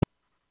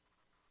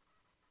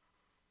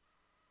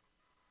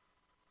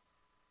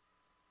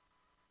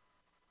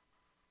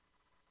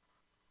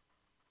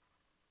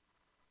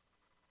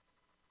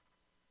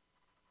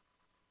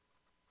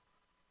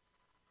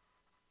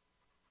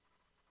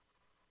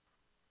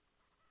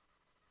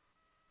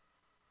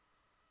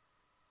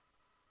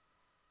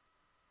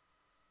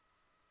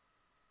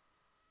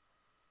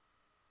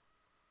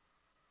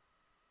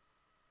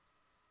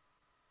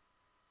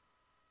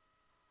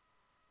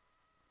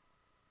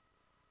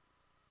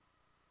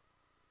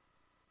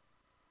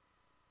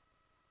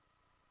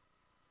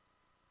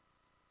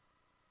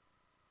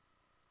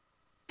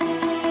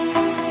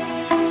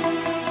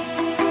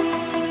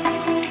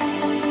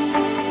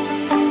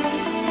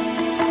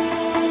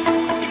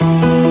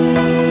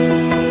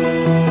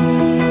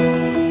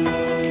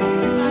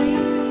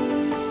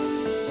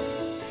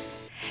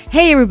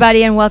Hey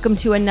everybody, and welcome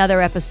to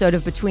another episode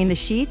of Between the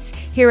Sheets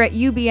here at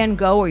UBN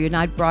Go, or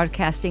United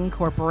Broadcasting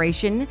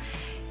Corporation,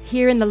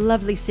 here in the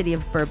lovely city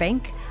of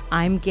Burbank.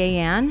 I'm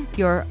Gayanne,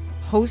 your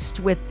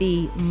host with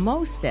the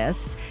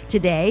mostest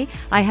today.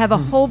 I have a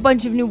whole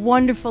bunch of new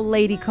wonderful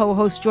lady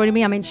co-hosts joining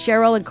me. I mean,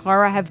 Cheryl and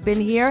Clara have been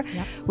here.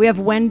 Yep. We have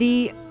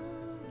Wendy,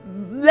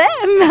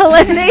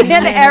 Melanie,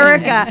 and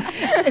Erica.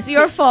 It's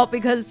your fault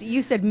because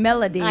you said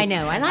melody. I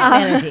know. I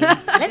like melody.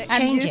 Let's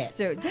change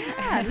it.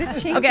 Yeah,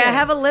 let's change it. Okay, I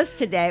have a list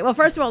today. Well,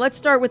 first of all, let's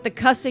start with the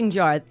cussing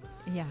jar.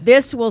 Yeah.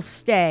 This will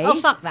stay. Oh,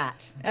 fuck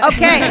that.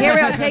 Okay, here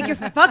we go. Take your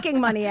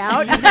fucking money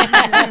out.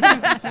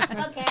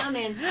 Okay, I'm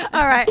in.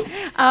 All right.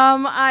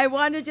 I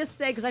want to just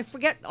say, because I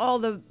forget all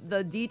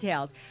the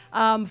details,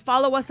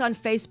 follow us on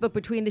Facebook,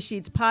 Between the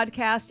Sheets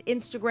Podcast.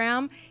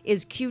 Instagram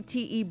is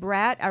QTE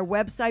Brat. Our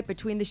website,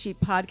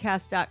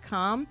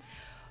 betweenthesheetpodcast.com.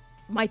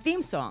 My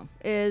theme song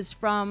is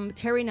from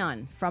Terry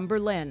Nunn from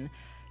Berlin.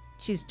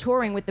 She's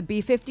touring with the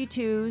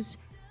B-52s.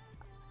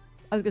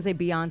 I was going to say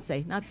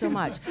Beyonce, not so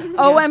much.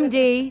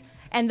 OMD,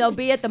 and they'll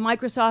be at the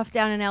Microsoft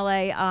down in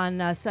LA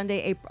on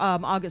Sunday,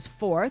 August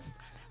 4th.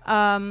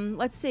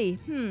 Let's see.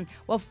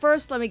 Well,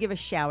 first, let me give a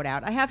shout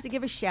out. I have to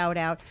give a shout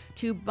out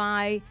to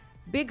my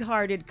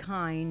big-hearted,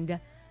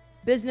 kind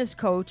business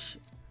coach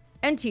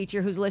and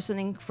teacher who's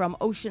listening from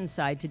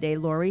Oceanside today,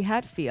 Lori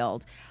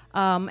Hatfield.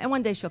 And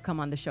one day she'll come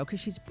on the show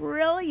because she's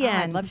brilliant.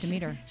 Oh, I'd love to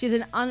meet her. She's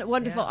an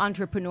wonderful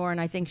entrepreneur, and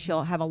I think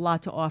she'll have a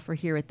lot to offer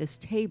here at this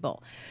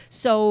table.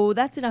 So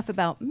that's enough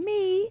about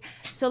me.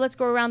 So let's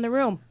go around the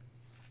room.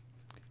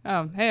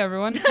 Hey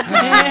everyone.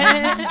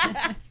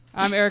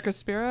 I'm Erica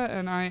Spira,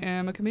 and I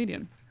am a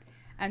comedian.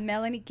 I'm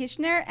Melanie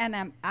Kishner, and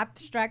I'm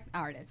abstract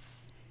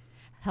artist.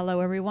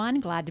 Hello, everyone.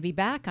 Glad to be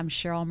back. I'm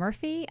Cheryl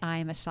Murphy. I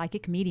am a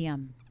psychic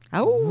medium.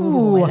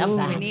 Oh, I love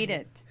that. We need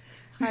it.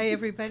 Hi,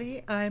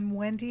 everybody. I'm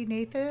Wendy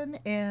Nathan,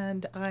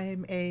 and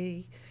I'm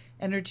a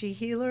energy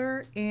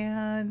healer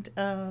and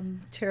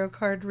tarot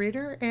card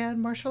reader and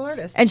martial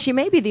artist. and she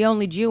may be the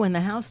only Jew in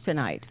the house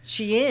tonight.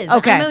 She is.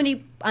 Okay.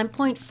 I'm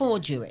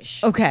 0.4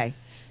 Jewish. Okay.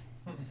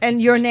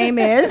 And your name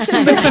is?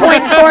 Miss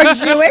Point Four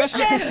Jewish?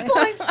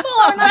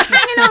 0.4, and I'm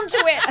hanging on to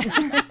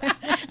it.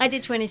 I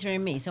did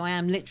 23andMe, so I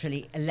am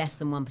literally less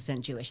than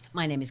 1% Jewish.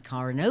 My name is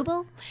Cara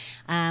Noble.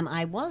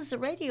 I was a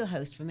radio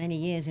host for many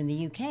years in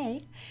the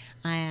UK.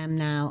 I am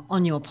now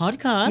on your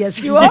podcast.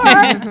 Yes, you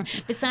are.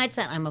 Besides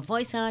that, I'm a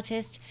voice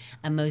artist,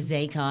 a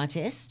mosaic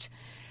artist.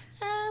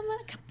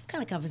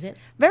 Kind of covers it.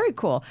 Very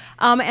cool.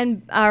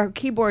 And our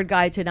keyboard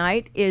guy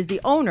tonight is the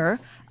owner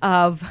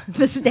of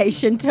the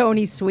station,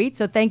 Tony Sweet.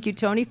 So thank you,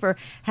 Tony, for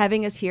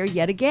having us here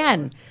yet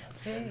again.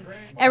 Hey.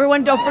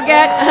 Everyone, don't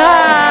forget.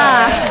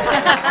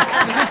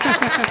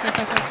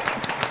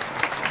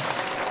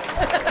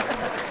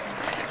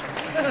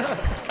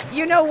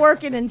 You know,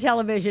 working in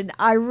television,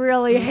 I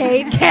really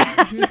hate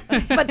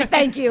that. But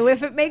thank you.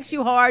 If it makes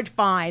you hard,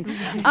 fine.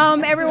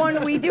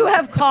 Everyone, we do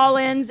have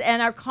call-ins,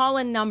 and our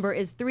call-in number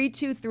is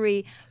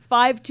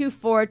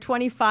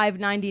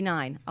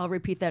 323-524-2599. I'll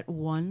repeat that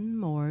one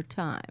more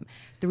time.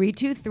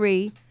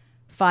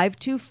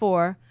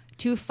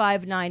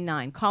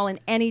 323-524-2599. Call in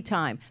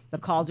anytime. The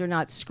calls are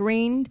not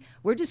screened.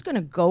 We're just going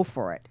to go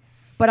for it.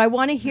 But I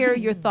want to hear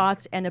your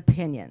thoughts and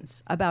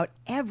opinions about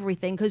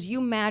everything because you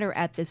matter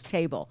at this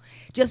table.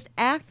 Just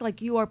act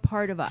like you are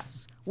part of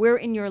us. We're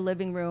in your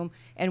living room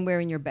and we're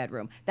in your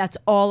bedroom. That's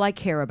all I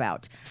care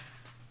about.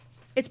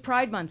 It's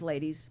Pride Month,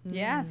 ladies.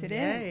 Yes, it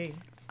is.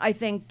 I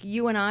think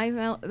you and I,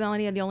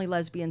 Melanie, are the only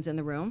lesbians in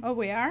the room. Oh,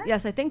 we are?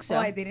 Yes, I think so. Oh,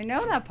 I didn't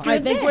know that part. I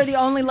think we're the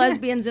only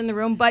lesbians in the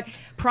room. But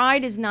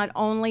Pride is not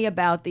only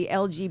about the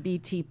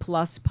LGBT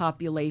plus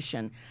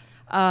population.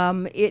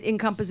 It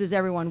encompasses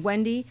everyone.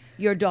 Wendy,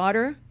 your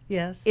daughter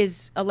Yes.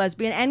 is a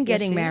lesbian and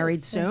getting Yes, she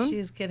married is. soon. And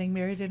she's getting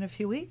married in a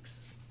few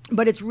weeks.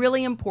 But it's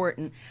really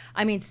important.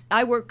 I mean,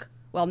 I work,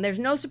 well, there's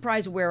no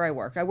surprise where I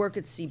work. I work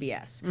at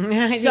CBS.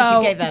 I think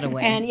you gave that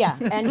away. And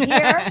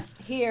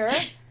here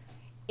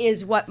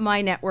is what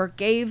my network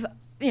gave,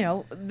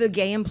 the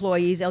gay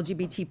employees,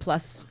 LGBT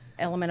plus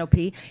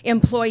LMNOP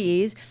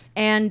employees.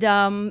 And,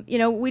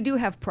 we do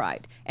have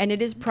Pride. And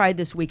it is Pride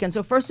this weekend.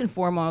 So first and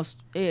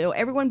foremost,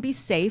 everyone be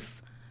safe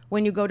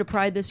when you go to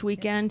Pride this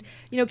weekend.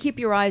 Keep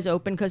your eyes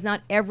open because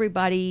not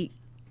everybody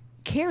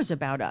cares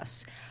about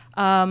us.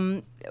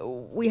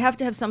 We have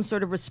to have some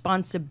sort of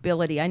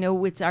responsibility. I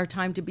know it's our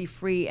time to be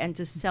free and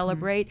to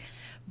celebrate,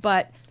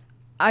 but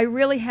I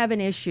really have an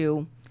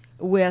issue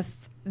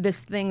with this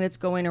thing that's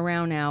going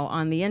around now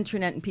on the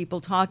internet and people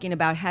talking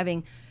about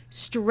having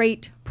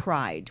straight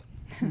pride.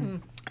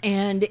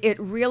 And it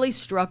really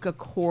struck a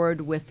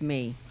chord with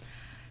me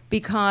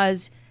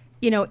because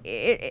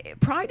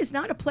Pride is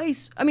not a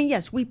place. I mean,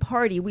 yes, we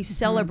party, we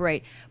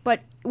celebrate,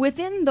 but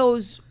within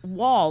those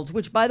walls,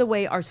 which, by the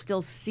way, are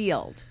still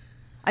sealed.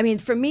 I mean,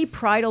 for me,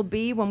 Pride will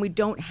be when we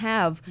don't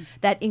have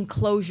that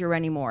enclosure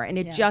anymore, and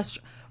it just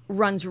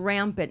runs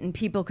rampant, and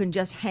people can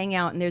just hang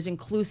out, and there's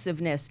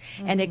inclusiveness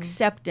and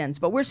acceptance.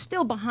 But we're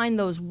still behind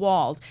those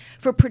walls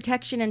for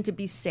protection and to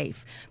be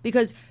safe.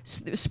 Because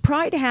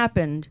Pride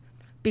happened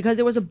because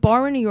there was a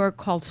bar in New York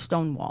called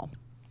Stonewall.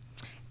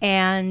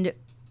 And,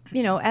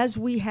 as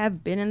we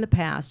have been in the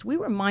past, we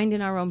were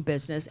minding our own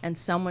business and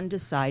someone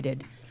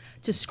decided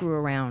to screw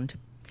around.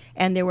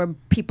 And there were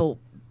people,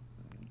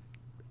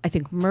 I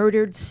think,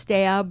 murdered,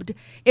 stabbed.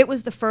 It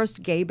was the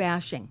first gay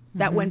bashing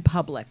that went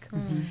public.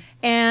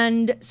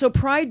 And so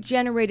pride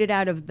generated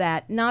out of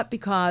that, not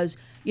because,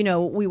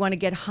 we want to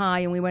get high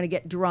and we want to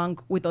get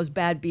drunk with those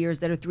bad beers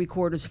that are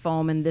 3/4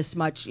 foam and this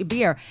much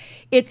beer.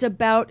 It's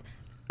about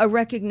a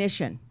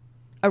recognition,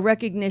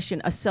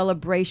 a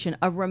celebration,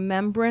 a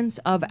remembrance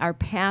of our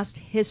past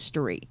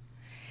history.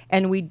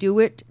 And we do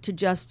it to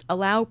just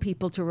allow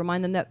people to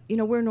remind them that,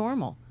 we're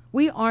normal.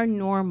 We are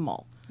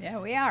normal. Yeah,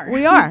 we are.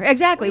 We are,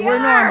 exactly. We're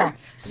normal.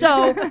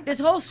 So this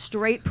whole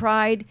straight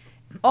pride,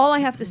 all I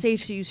have to say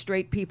to you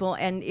straight people,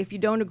 and if you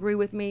don't agree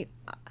with me,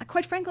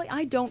 quite frankly,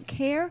 I don't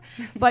care,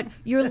 but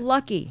you're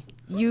lucky.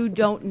 You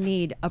don't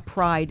need a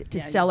pride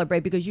to celebrate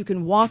because you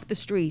can walk the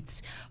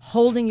streets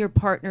holding your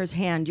partner's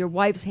hand, your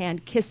wife's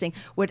hand, kissing,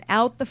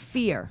 without the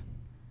fear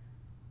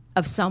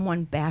of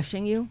someone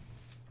bashing you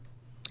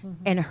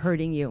and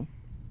hurting you.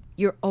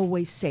 You're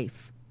always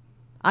safe.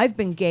 I've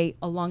been gay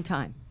a long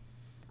time.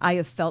 I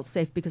have felt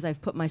safe because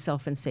I've put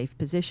myself in safe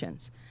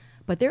positions.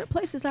 But there are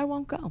places I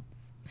won't go.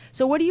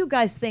 So what do you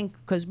guys think?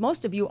 Because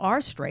most of you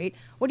are straight.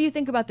 What do you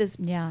think about this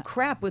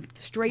crap with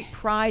straight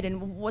pride,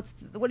 and what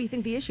do you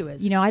think the issue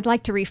is? I'd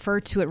like to refer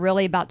to it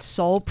really about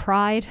soul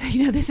pride.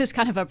 This is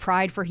kind of a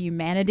pride for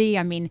humanity.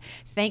 I mean,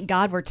 thank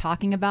God we're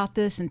talking about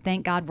this, and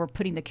thank God we're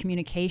putting the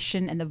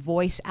communication and the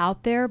voice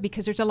out there,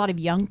 because there's a lot of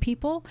young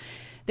people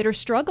that are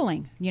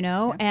struggling,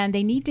 and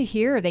they need to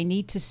hear, they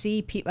need to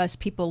see us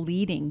people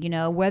leading,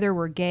 whether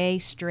we're gay,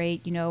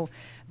 straight,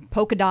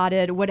 polka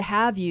dotted, what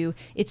have you.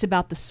 It's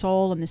about the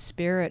soul and the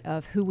spirit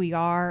of who we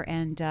are,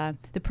 and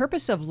the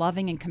purpose of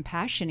loving and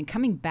compassion, and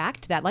coming back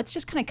to that. Let's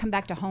just kind of come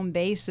back to home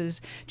base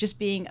as just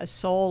being a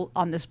soul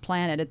on this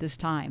planet at this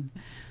time.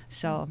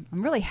 So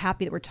I'm really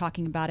happy that we're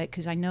talking about it,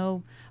 because I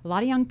know a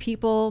lot of young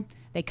people,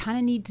 they kind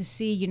of need to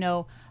see,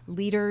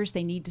 leaders.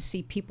 They need to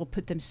see people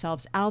put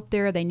themselves out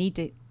there. They need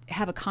to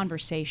have a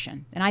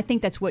conversation. And I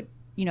think that's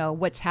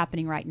what's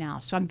happening right now.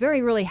 So I'm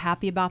really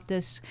happy about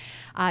this.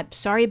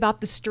 Sorry about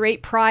the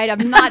straight pride.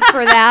 I'm not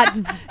for that.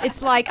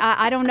 It's like,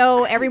 I don't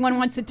know, everyone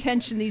wants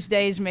attention these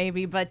days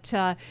maybe, but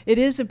it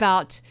is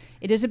about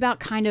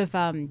kind of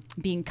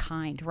being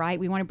kind, right?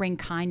 We want to bring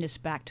kindness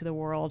back to the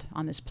world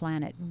on this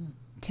planet.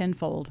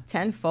 Tenfold.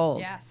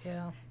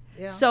 Yes.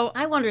 Yeah. So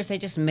I wonder if they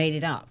just made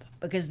it up,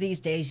 because these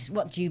days,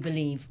 what do you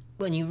believe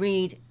when you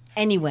read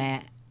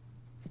anywhere,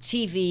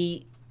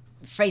 TV,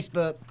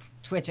 Facebook,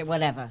 Twitter,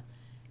 whatever?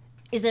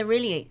 Is there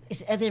really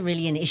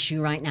an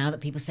issue right now that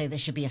people say there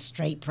should be a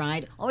straight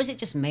pride, or is it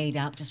just made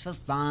up just for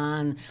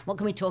fun? What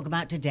can we talk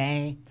about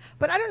today?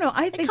 But I don't know.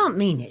 I They think can't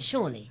mean it,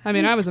 surely. I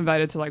mean, I was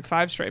invited to like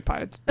 5 straight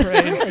parades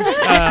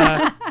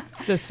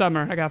this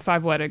summer. I got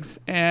 5 weddings,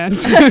 and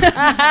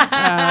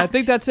I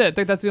think that's it. I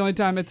think that's the only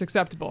time it's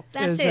acceptable.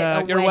 That's is, it,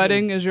 a your wedding.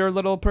 wedding is your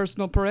little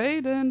personal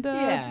parade, and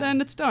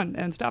then it's done.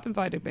 And stop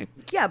inviting me.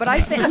 Yeah, but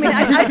I think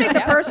I think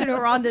the person who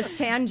are on this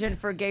tangent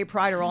for gay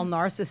pride are all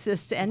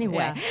narcissists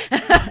anyway.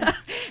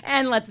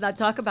 And let's not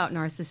talk about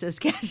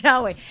narcissists,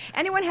 shall we?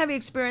 Anyone have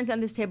experience on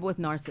this table with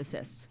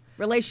narcissists?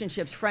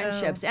 Relationships,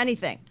 friendships,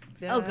 anything?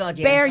 Yeah. Oh, God,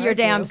 yes. Bare your I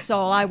damn do.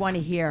 soul. I want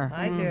to hear.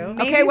 I do.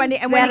 Okay, Wendy.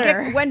 And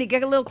better. Wendy,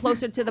 get a little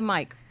closer to the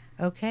mic.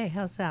 Okay,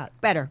 how's that?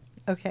 Better.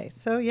 Okay,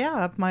 so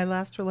yeah, my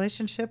last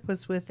relationship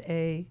was with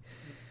a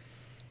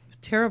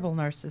terrible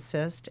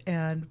narcissist,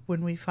 and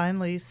when we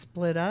finally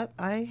split up,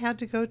 I had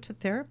to go to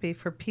therapy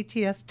for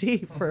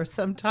PTSD for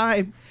some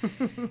time.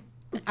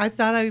 I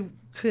thought I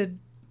could,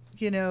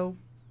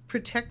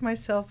 protect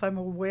myself. I'm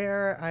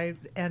aware.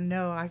 And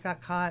no, I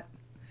got caught.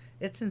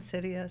 It's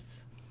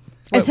insidious.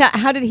 And so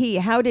how did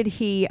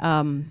he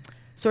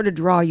sort of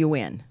draw you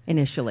in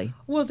initially?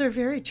 Well, they're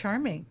very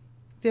charming.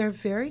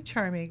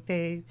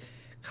 They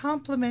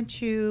compliment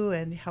you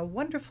and how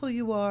wonderful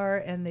you are,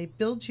 and they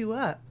build you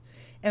up.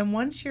 And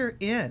once you're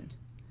in,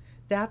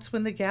 that's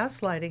when the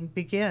gaslighting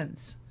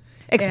begins.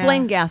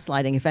 Explain And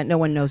gaslighting if no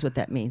one knows what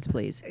that means,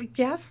 please.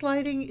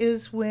 gaslighting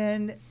is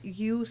when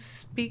you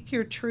speak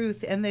your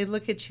truth and they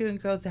look at you and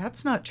go,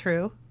 "That's not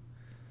true.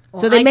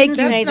 So they I make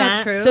didn't you say That's not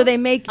that. true. So they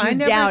make you I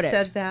never doubt it.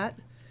 said that.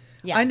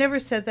 Yeah. I never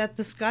said that.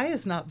 The sky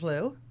is not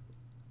blue.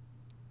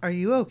 Are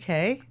you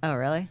okay?" Oh,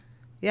 really?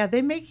 Yeah,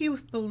 they make you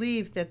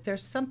believe that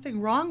there's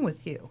something wrong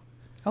with you.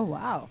 Oh,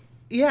 wow.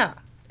 Yeah,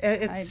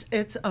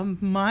 it's a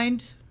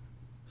mind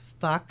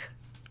fuck.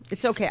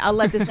 It's okay. I'll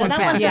let this one that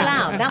pass. one's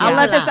allowed. That I'll one's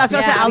let this. allowed. That's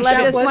what I said. I'll let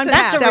That this one wasn't-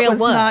 pass. That's a that real was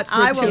word. not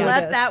I will let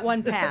gratuitous. that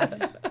one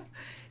pass.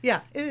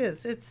 Yeah, it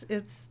is.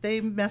 It's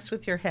they mess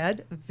with your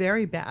head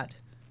very bad.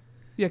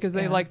 Yeah, because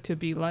they like to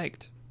be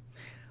liked.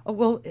 Oh,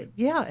 well,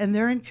 yeah, and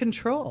they're in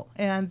control,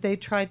 and they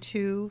try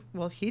to.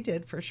 Well, he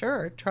did for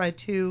sure. Try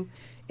to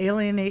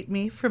alienate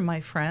me from my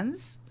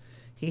friends.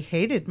 He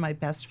hated my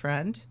best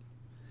friend.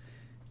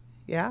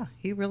 Yeah,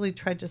 he really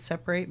tried to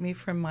separate me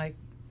from my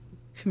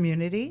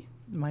community,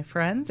 my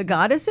friends. The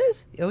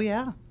goddesses? Oh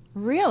yeah.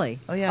 Really?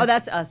 Oh, yeah. Oh,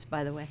 that's us,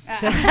 by the way.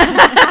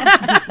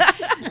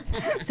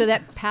 So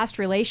that past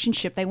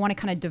relationship, they want to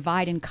kind of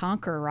divide and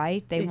conquer,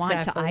 right? They want to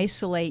Exactly.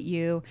 isolate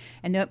you,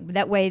 and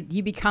that way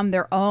you become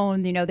their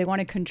own. You know, they want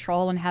to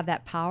control and have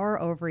that power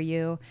over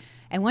you.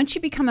 And once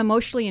you become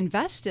emotionally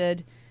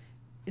invested,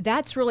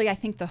 that's really, I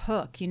think, the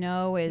hook. You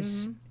know,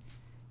 is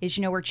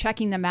we're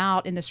checking them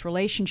out in this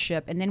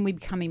relationship, and then we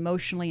become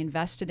emotionally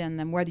invested in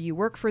them, whether you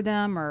work for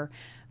them or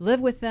live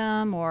with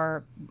them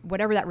or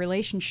whatever that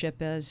relationship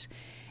is,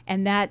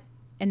 and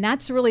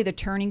that's really the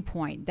turning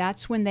point.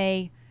 That's when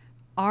they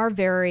are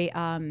very,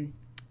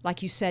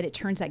 like you said, it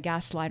turns that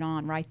gaslight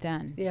on right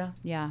then. Yeah.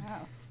 Yeah.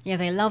 Yeah,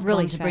 they love Really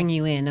want to sad. bring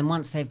you in, and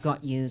once they've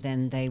got you,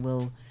 then they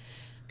will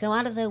go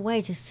out of their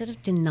way to sort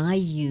of deny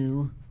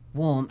you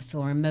warmth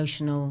or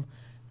emotional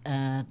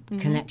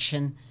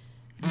connection,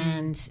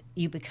 and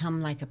you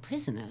become like a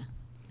prisoner.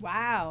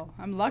 Wow,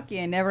 I'm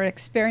lucky. I never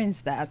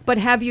experienced that. But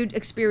have you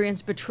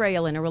experienced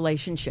betrayal in a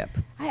relationship?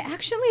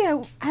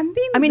 I'm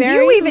being I mean, do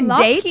very you even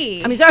lucky.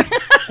 date? I mean, sorry.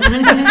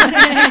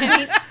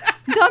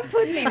 Don't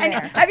put me there.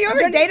 Have you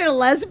ever dated a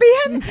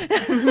lesbian?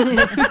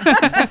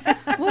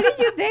 What do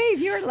you date?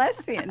 You're a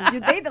lesbian. You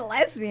date a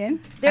lesbian.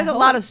 There's a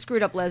lot of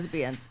screwed up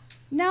lesbians.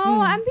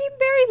 No, I'm being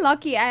very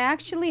lucky. I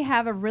actually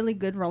have a really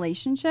good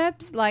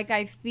relationships. Like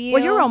I feel.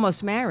 Well, you're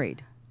almost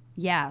married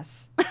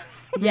Yes.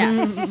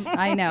 Yes,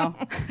 I know.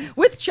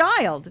 with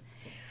child.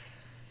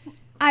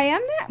 I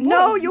am not.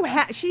 No,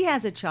 she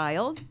has a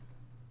child.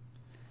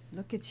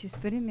 Look at she's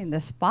putting me in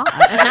the spot.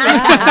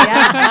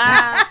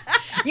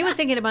 You were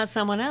thinking about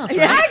someone else,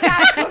 right? I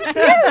got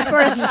confused for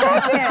a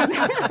second.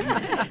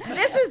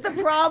 This is the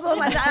problem.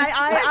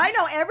 I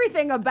know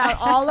everything about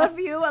all of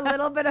you, a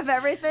little bit of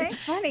everything.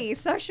 It's funny,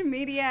 social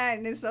media,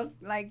 and it's so,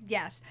 like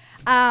yes.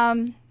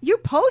 You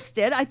post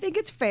it. I think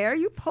it's fair.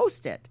 You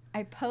post it.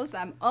 I post.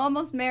 I'm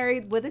almost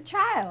married with a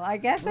child. I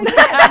guess I did.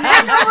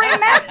 I don't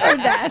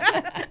remember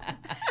that.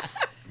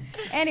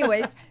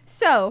 Anyways,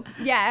 so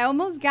yeah, I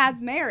almost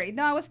got married.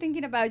 No, I was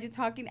thinking about you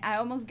talking. I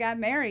almost got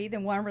married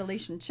in one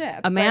relationship.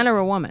 A man but- or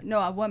a woman? No,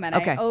 a woman.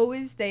 Okay. I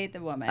always date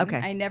a woman. Okay.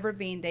 I never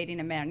been dating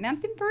a man.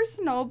 Nothing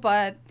personal,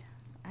 but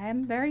I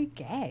am very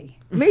gay.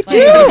 Me too.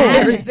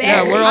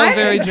 Yeah, we're all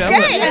very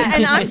jealous. Gay,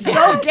 and I'm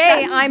so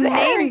gay. I'm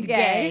very named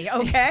gay. gay.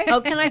 Okay.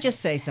 Oh, can I just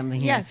say something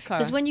here? Yes, Cara.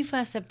 Because when you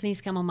first said,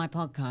 please come on my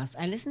podcast,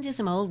 I listened to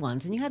some old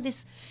ones, and you had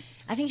this,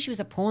 I think she was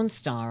a porn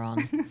star on,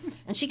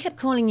 and she kept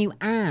calling you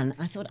Anne.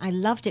 I thought, I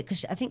loved it,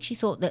 because I think she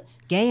thought that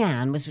gay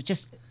Anne was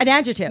just, An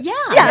adjective. do you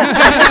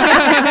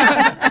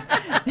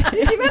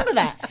remember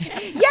that?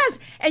 Yes.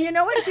 And you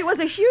know what? She was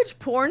a huge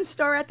porn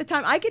star at the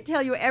time. I could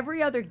tell you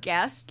every other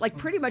guest, like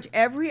pretty much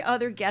every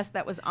other guest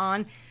that was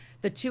on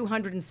the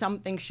 200 and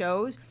something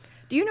shows.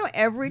 Do you know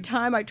every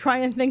time I try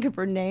and think of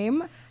her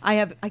name,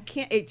 I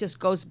can't, it just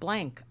goes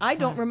blank. I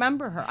don't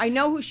remember her. I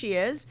know who she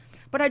is,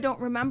 but I don't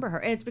remember her.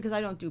 And it's because I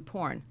don't do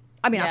porn.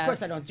 I mean, of Yes.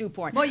 course I don't do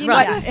porn. Well, you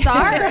Right. need to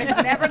start.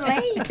 It's never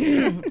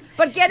late.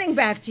 But getting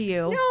back to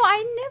you. No,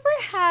 I never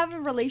have a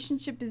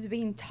relationship as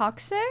being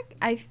toxic.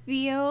 I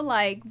feel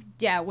like,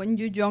 yeah, when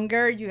you're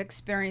younger, you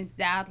experience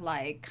that,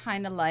 like,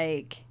 kind of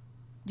like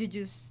you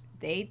just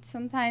date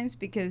sometimes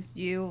because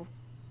you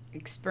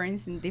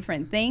experiencing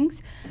different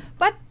things.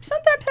 But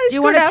sometimes I Do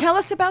you want to up. tell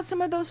us about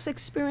some of those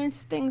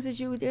experienced things that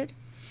you did?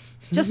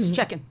 Just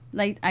checking.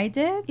 Like, I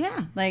did?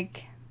 Yeah.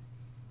 Like,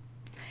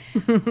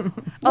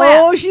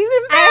 Oh, she's I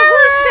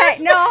embarrassed. will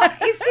say, no,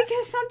 it's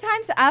because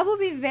sometimes I will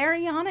be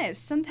very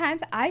honest.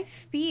 Sometimes I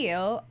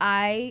feel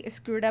I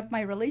screwed up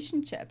my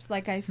relationships.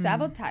 Like I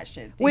sabotaged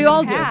it. We in the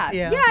all do. past.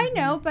 Yeah. Yeah, I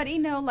know. But,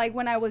 like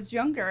when I was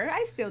younger,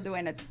 I still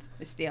doing it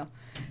still.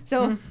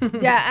 So,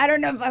 yeah, I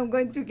don't know if I'm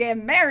going to get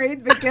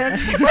married because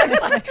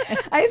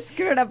I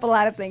screwed up a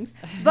lot of things.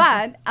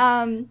 But,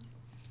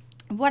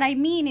 what I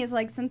mean is,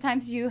 like,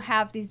 sometimes you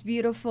have these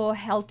beautiful,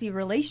 healthy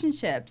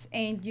relationships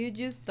and you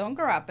just don't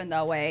grow up in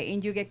that way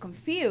and you get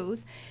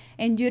confused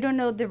and you don't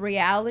know the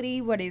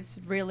reality, what is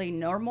really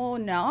normal or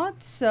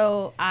not.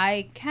 So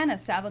I kind of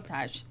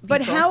sabotage people.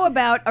 But how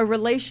about a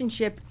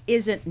relationship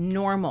isn't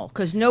normal?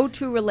 Because no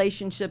two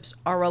relationships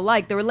are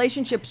alike. The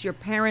relationships your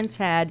parents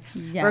had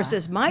Yeah.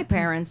 versus my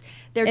parents,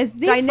 they're It's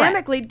different.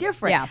 dynamically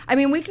different. Yeah. I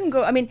mean, we can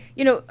go,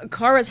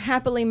 Cara's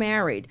happily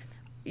married.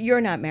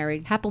 You're not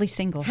married. Happily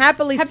single.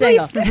 Happily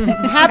single.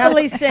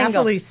 Happily single.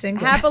 Happily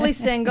single. Happily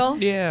single.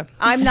 Yeah.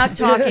 I'm not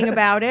talking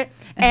about it.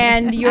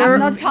 And you're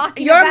not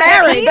talking you're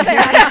about it married.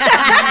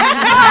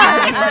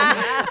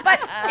 But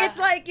it's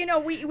like,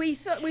 we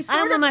sort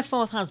I'm of on my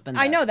fourth husband.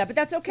 I though. know that, but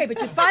that's okay.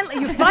 But you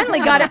finally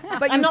got it.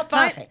 But I'm you not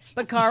perfect.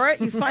 But Cara,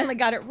 you finally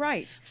got it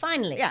right.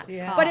 Finally.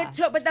 Yeah. But it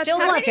took. But that's Still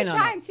how How working many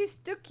on it. times he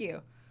stuck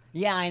you?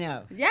 Yeah, I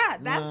know. Yeah,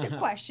 that's the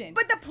question.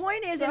 But the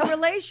point is, in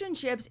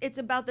relationships, it's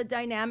about the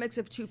dynamics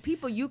of two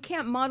people. You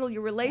can't model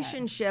your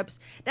relationships.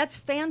 That's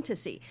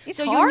fantasy. It's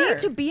so you hard. need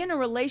to be in a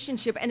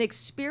relationship and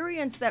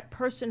experience that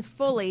person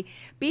fully.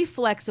 Be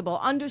flexible.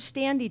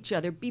 Understand each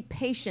other. Be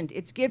patient.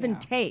 It's give and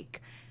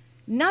take.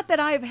 Not that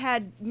I've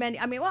had many.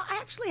 I mean, well, I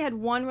actually had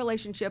one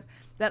relationship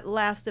that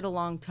lasted a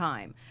long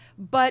time.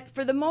 But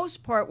for the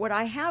most part, what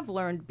I have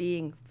learned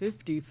being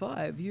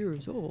 55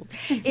 years old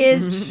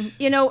is,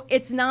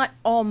 it's not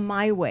all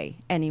my way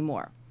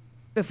anymore.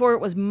 Before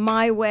it was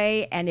my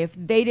way, and if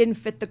they didn't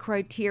fit the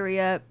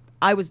criteria,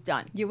 I was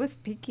done. You was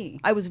picky.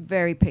 I was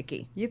very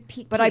picky. You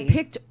picky. But I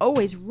picked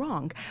always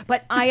wrong.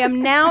 But I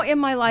am now in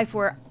my life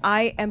where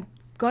I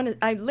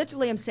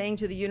literally am saying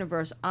to the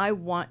universe,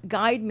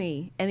 guide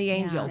me, and the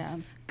angels, Yeah.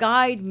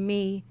 guide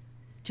me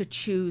to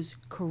choose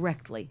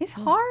correctly. It's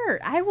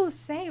hard. I will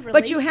say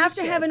But you have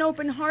to have an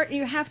open heart, and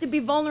you have to be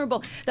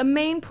vulnerable. The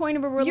main point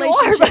of a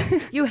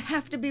relationship, you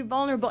have to be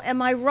vulnerable.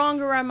 Am I wrong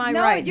or am I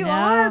right? No, you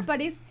are, but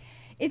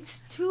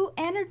it's two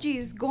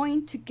energies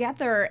going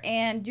together,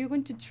 and you're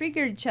going to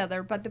trigger each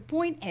other. But the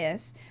point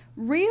is,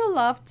 real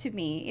love to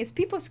me is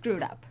people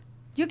screwed up.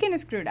 You can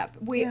screw it up.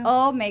 We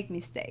all make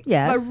mistakes.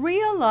 Yes. But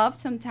real love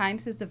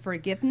sometimes is the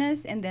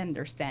forgiveness and the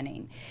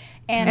understanding.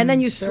 And then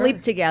you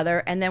sleep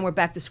together, and then we're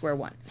back to square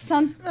one.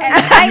 I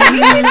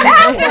need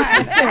that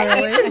one.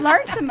 I need to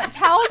learn so much.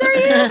 How old are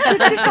you?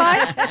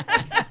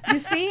 65? You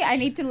see, I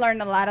need to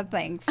learn a lot of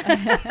things.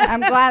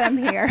 I'm glad I'm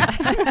here.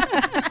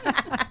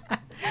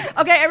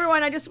 Okay,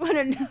 everyone, I just want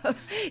to know,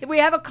 we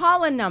have a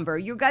call-in number.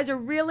 You guys are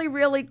really,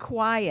 really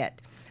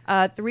quiet.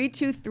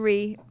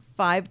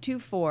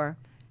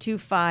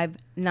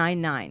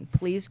 323-524-2599.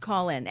 Please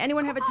call in.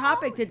 Anyone have a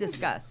topic to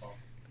discuss?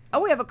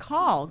 Oh, we have a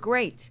call.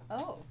 Great.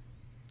 Oh.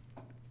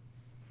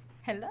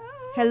 Hello.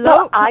 Hello.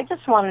 Well, I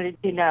just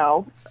wanted to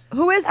know.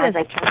 Who is as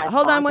this? I turn my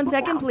Hold on phone one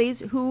second, down. please.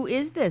 Who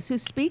is this?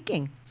 Who's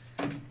speaking?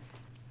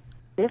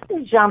 This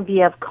is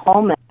Genevieve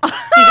Coleman,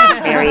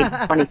 married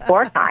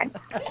 24 times.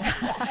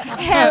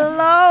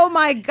 Hello,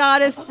 my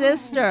goddess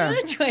sister.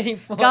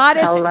 24.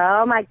 Goddess,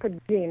 Hello, my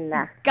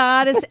cousin.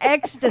 goddess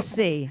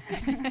ecstasy.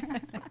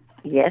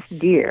 Yes,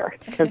 dear,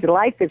 because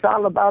life is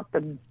all about the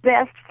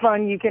best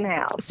fun you can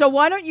have. So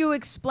why don't you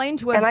explain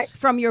to And us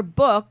from your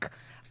book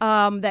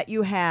that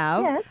you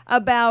have Yes.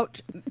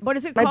 about, what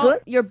is it My called?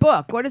 book? Your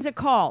book. What is it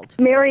called?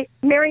 Marry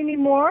Me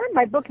More,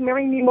 my book,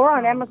 Marry Me More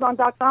on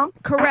Amazon.com.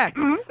 Correct.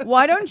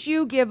 Why don't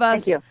you give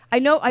us, Thank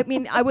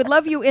you. I would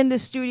love you in the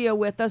studio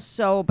with us,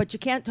 but you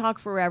can't talk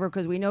forever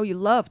because we know you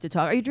love to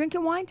talk. Are you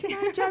drinking wine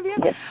tonight, Genevieve?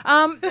 Yes.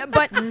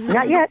 But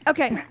Not yet.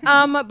 okay.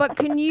 But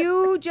can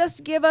you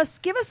just give us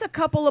a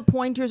couple of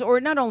pointers,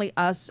 or not only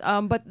us,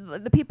 but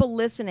the people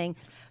listening,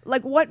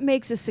 like what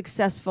makes a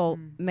successful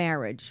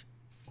marriage?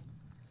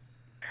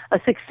 A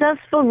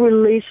successful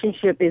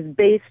relationship is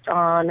based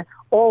on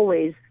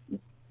always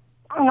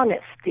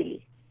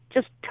honesty,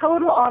 just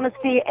total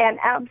honesty, and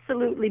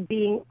absolutely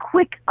being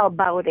quick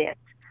about it,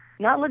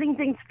 not letting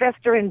things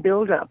fester and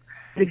build up.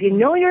 If you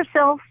know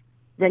yourself,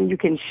 then you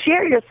can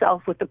share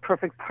yourself with the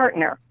perfect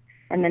partner.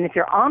 And then if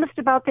you're honest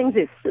about things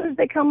as soon as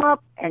they come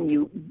up and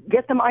you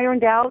get them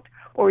ironed out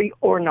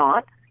or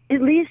not,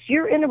 at least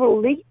you're in a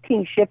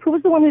relationship. Who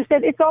was the one who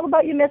said it's all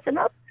about you messing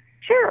up?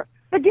 Sure,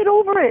 but get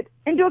over it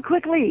and do it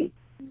quickly.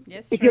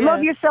 Yes, If you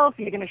love yourself,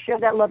 you're going to share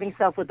that loving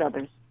self with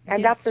others.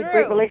 And Yes, that's a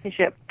great true.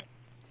 relationship.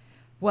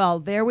 Well,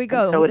 there we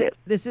go. And so it is.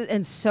 This is,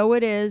 and so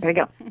it is. There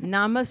you go.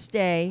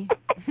 Namaste.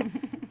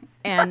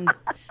 And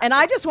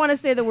I just want to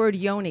say the word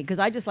yoni because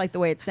I just like the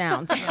way it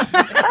sounds.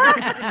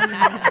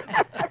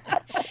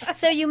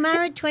 So you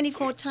married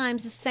 24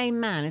 times the same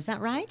man, is that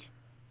right?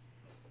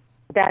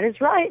 That is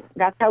right.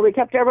 That's how we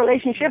kept our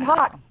relationship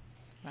hot.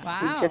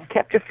 Wow. We just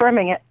kept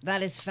affirming it.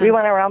 That is We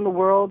went fantastic. around the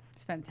world.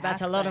 It's fantastic.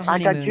 That's a lot of I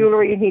honeymoons. got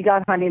jewelry and he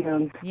got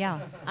honeymoons. Yeah.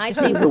 I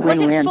see. was a Was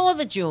it win-win. for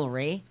the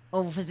jewelry,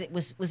 or was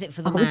it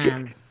for the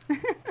man?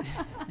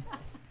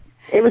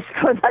 It was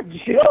for the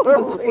jewelry. It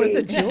was for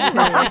the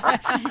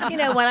jewelry. You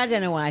know what? I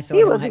don't know why I thought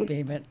He it wasn't- might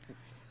be, but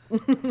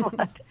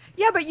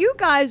Yeah, but you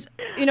guys,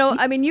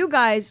 you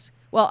guys.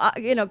 Well,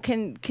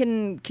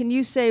 can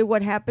you say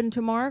what happened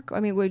to Mark? I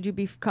mean, would you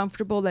be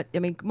comfortable that? I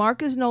mean,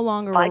 Mark is no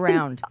longer I can-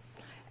 around,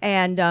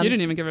 and You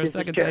didn't even give her a This is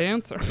second true. to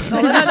answer.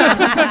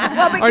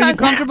 well, Are you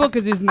comfortable?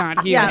 Because he's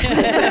not here.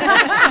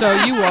 Yeah. So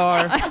you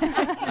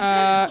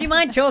are. do you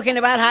mind talking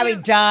about how he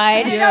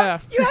died? Yeah.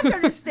 You have to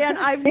understand.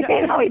 I've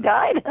And how he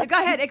died. go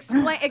ahead.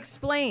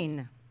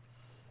 Explain.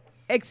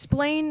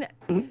 Explain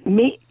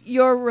Me.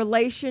 your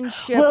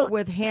relationship Well,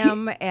 with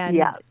him and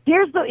Yeah.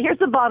 Here's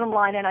the bottom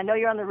line, and I know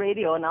you're on the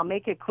radio, and I'll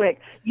make it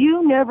quick.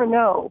 You never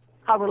know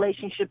how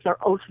relationships are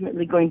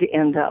ultimately going to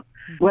end up.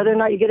 Whether or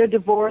not you get a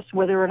divorce,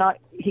 whether or not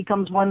he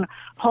comes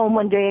home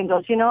one day and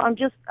goes,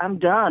 I'm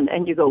done.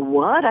 And you go,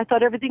 what? I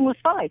thought everything was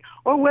fine.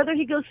 Or whether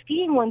he goes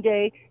skiing one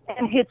day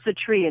and hits a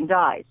tree and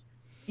dies.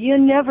 You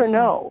never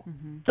know.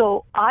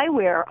 So I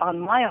wear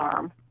on my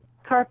arm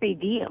Carpe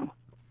Diem,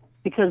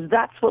 because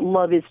that's what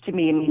love is to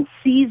me. I mean,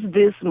 seize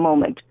this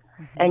moment.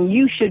 And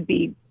you should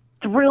be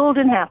thrilled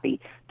and happy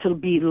to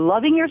be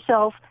loving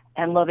yourself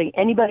and loving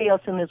anybody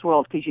else in this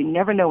world, because you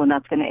never know when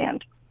that's going to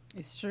end.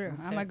 It's true.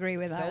 I'm agree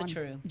with that So one.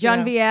 true.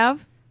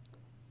 Genevieve.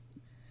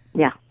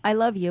 Yeah. I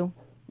love you.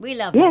 We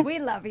love Yeah. you. We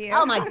love you.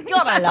 Oh my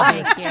God, I love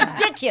you. It's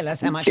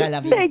ridiculous how much I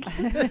love you. Thank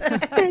you.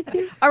 Thank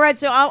you. All right,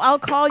 so I'll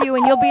call you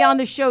and you'll be on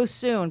the show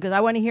soon because I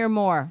want to hear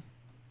more.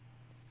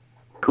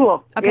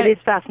 Cool. Okay. It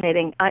is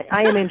fascinating.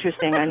 I am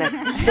interesting. I know.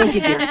 Thank you,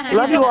 dear.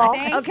 Love you all.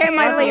 Thank Okay, you.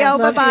 my Leo,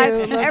 Love bye-bye. you,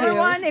 love you.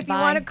 Everyone, if you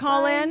Bye. want to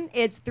call in,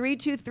 it's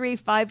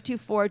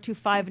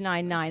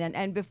 323-524-2599.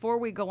 And before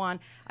we go on,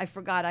 I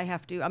forgot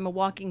I'm a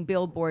walking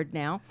billboard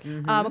now.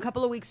 A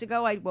couple of weeks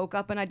ago, I woke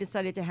up and I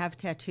decided to have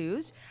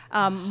tattoos.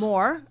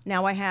 More.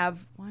 Now I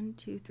have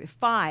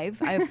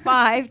 5. I have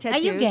 5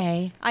 tattoos. you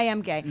gay? I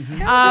am gay.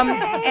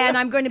 And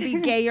I'm going to be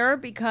gayer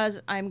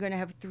because I'm going to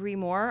have 3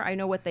 more. I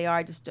know what they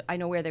are. I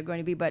know where they're going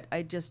to be, but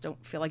I just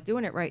don't feel like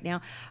doing it right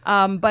now.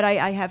 But I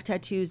have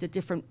tattoos at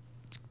different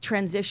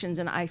transitions,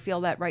 and I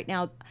feel that right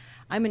now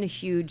I'm in a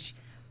huge,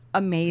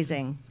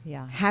 amazing,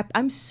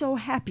 I'm so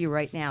happy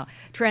right now,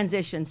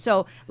 transition.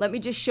 So let me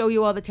just show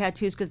you all the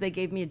tattoos because they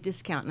gave me a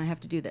discount, and I have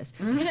to do this.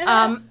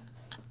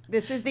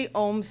 This is the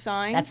Om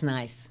sign. That's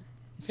nice.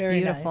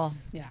 Very beautiful.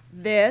 nice. Yeah.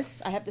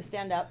 This, I have to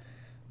stand up.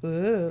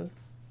 Ooh.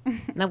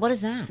 Now, what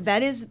is that?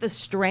 That is the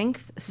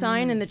strength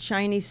sign in the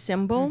Chinese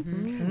symbol,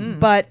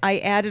 but I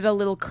added a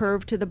little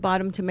curve to the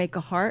bottom to make a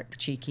heart.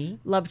 Cheeky.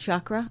 Love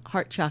chakra,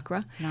 heart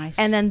chakra. Nice.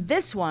 And then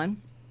this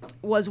one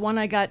was one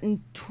I got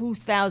in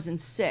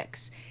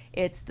 2006.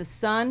 It's the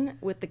sun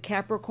with the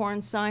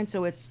Capricorn sign,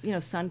 so it's,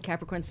 sun,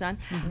 Capricorn sun.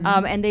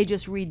 And they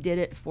just redid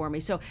it for me.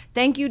 So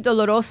thank you,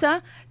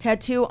 Dolorosa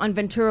Tattoo on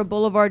Ventura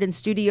Boulevard in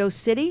Studio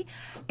City.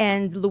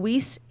 And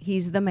Luis,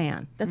 he's the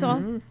man. That's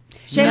all.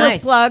 Shameless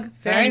Nice. plug.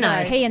 Very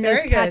nice. Hey, and those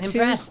Very good. tattoos,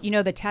 Impressed.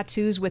 the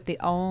tattoos with the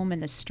Om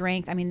and the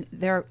strength, I mean,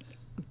 they're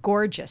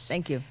gorgeous.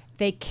 Thank you.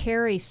 They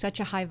carry such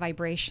a high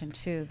vibration,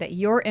 too, that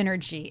your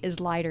energy is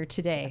lighter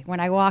today. When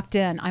I walked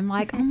in, I'm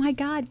like, oh my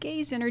God,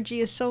 Gay's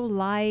energy is so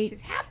light.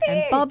 She's happy.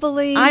 And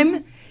bubbly.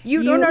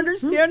 You don't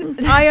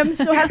understand. I am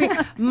so happy.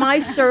 My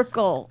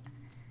circle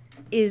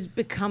is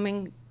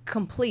becoming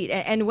complete.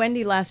 And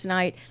Wendy last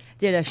night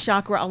did a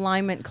chakra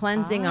alignment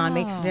cleansing on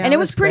me. Yeah, And it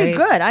was pretty great.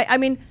 good. I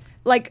mean,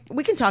 like,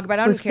 we can talk about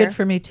it. I It was don't care. good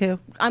for me too.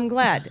 I'm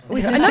glad.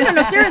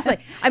 No, seriously.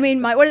 I mean,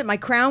 my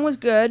crown was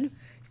good.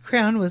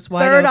 Crown was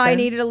wide Third open. eye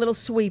needed a little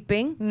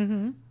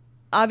sweeping.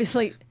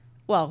 Obviously,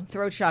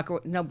 throat chakra,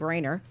 no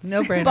brainer.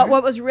 No brainer. But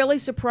what was really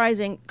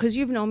surprising, because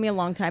you've known me a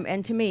long time,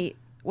 and to me,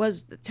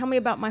 was tell me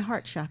about my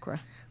heart chakra.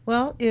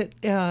 Well,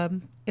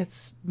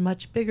 it's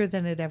much bigger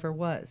than it ever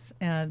was,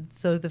 and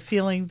so the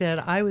feeling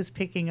that I was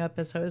picking up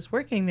as I was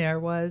working there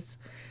was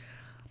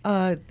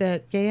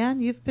that,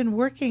 Gayanne, you've been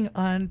working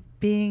on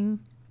being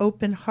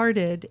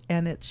open-hearted,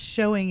 and it's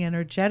showing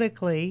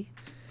energetically.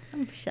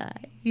 I'm shy.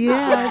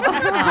 Yeah,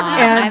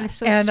 I'm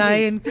so and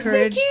I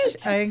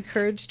sweet.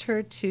 encouraged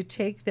her to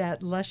take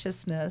that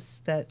lusciousness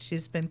that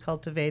she's been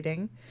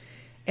cultivating,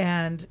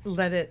 and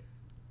let it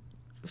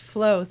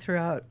flow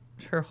throughout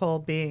her whole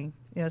being.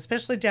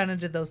 Especially down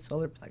into those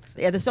solar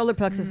plexus. Yeah, the solar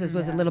plexus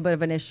was a little bit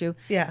of an issue.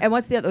 Yeah. And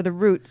what's the other? The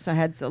roots. I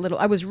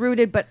was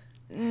rooted, but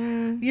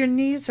Your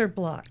knees are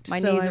blocked. My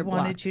so knees I are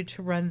wanted blocked. you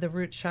to run the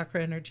root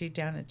chakra energy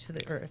down into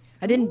the earth.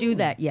 I didn't do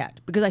that yet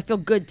because I feel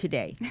good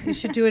today. You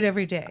should do it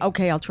every day.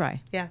 Okay, I'll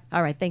try. Yeah.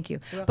 All right, thank you.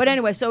 But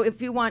anyway, so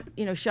if you want,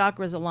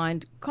 chakras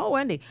aligned, call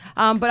Wendy.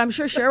 But I'm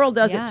sure Cheryl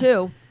does Yeah. it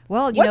too.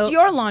 Well, What's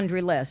your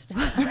laundry list?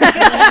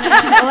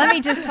 well, let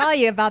me just tell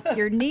you about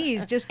your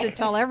knees, just to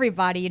tell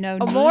everybody, You're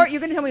going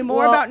to tell me more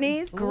Well, about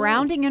knees?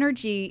 Grounding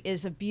energy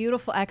is a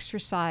beautiful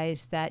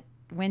exercise that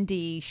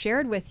Wendy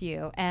shared with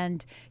you,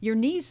 and your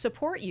knees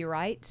support you,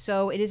 right?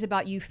 So it is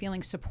about you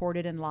feeling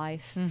supported in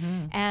life,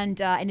 and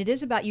it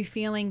is about you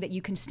feeling that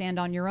you can stand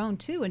on your own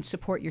too and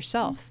support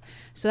yourself.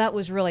 So that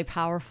was really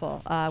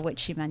powerful, what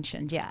she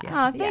mentioned. Yeah.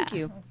 Oh, thank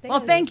you. Well,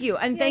 thank you,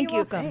 and thank you.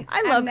 you're welcome.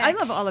 I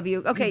love all of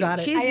you. Okay, got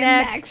it. she's I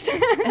am next.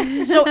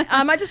 So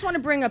I just want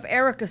to bring up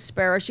Erica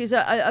Sparrow. She's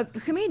a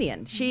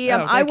comedian. She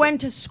I thank you.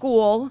 went to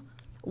school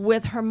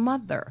with her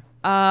mother,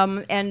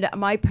 and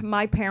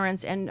my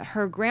parents and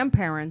her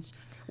grandparents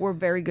were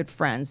very good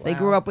friends. They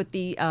grew up with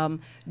the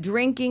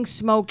drinking,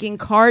 smoking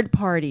card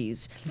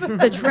parties,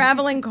 the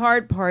traveling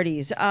card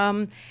parties.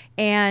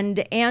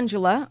 And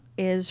Angela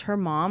is her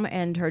mom,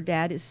 and her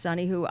dad is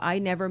Sonny, who I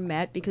never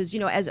met because,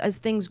 as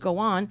things go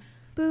on,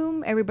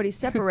 boom, everybody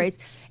separates.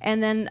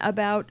 And then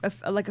about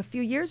a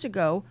few years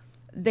ago,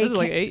 they This is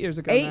like ca- 8 years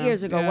ago. 8 now.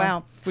 years ago, Yeah.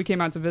 wow. We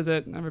came out to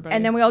visit everybody.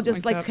 And then we all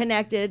just linked up.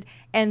 connected,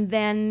 and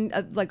then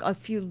a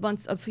few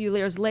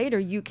years later,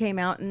 you came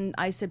out, and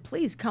I said,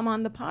 "Please come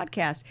on the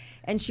podcast."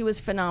 And she was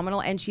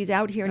phenomenal, and she's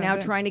out here now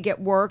thanks. trying to get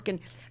work and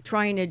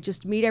trying to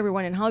just meet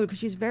everyone in Hollywood because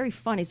she's very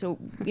funny. So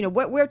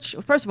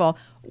first of all,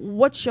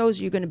 what shows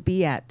are you going to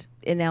be at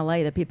in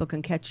LA that people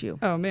can catch you?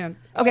 Oh man.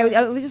 Okay,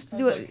 let's just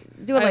do it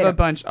I have later. a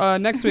bunch.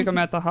 Next week I'm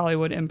at the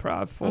Hollywood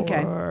Improv for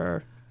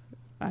Okay.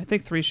 I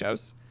think 3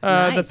 shows.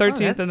 Nice. The 13th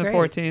that's and the great.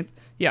 14th.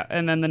 Yeah,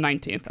 and then the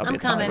 19th I'll I'm be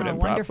at the coming. Hollywood Oh,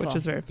 Improv, wonderful. which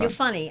is very fun. You're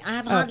funny. I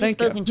have hardly thank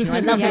you. spoken to you. I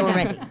love you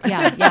already.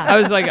 Yeah, yeah. I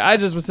was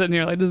just sitting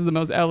here like, this is the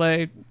most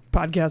LA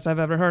podcast I've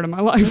ever heard in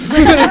my life.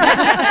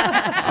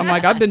 I'm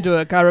like, I've been to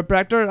a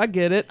chiropractor. I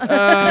get it.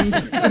 I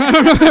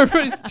don't know what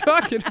everybody's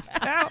talking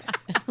about.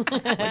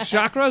 Like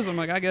chakras? I'm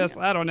like, I guess.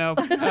 I don't know.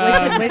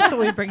 Wait till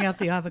we bring out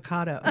the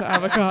avocado.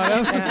 Avocado.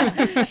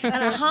 And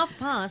at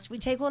 1:30, we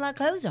take all our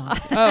clothes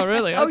off. Oh,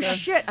 really? Oh Okay.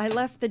 shit! I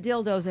left the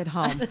dildos at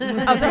home.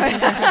 I'm sorry.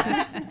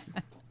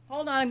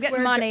 Hold on, I'm getting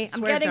Swear money. jar- I'm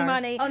swear getting jar.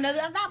 money. Oh, no,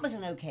 that was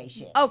an okay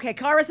shit. Okay,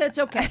 Cara said it's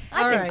okay.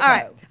 I think All so.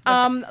 right.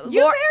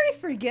 You're Lor- very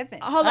forgiving.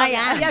 Hold on. I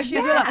am. Yeah,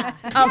 she's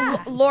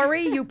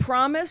Lori, you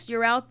promised.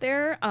 You're out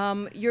there.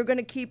 You're going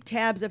to keep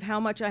tabs of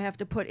how much I have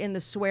to put in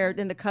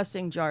the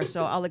cussing jar.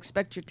 So I'll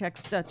expect your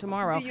text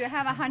tomorrow. Do you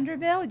have a 100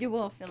 bill? You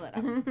will fill it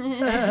up.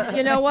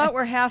 You know what?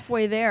 We're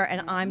halfway there,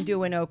 and I'm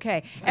doing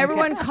okay.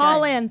 Everyone,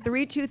 call in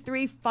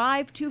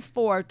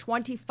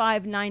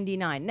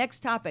 323-524-2599. Next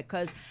topic,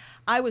 because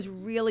I was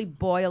really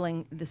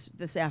boiling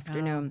this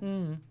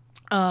afternoon,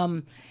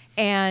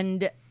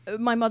 and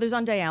my mother's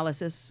on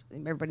dialysis.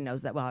 Everybody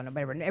knows that. Well,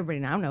 everybody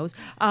now knows.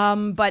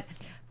 But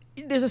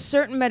there's a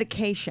certain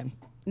medication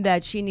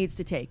that she needs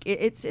to take.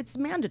 It's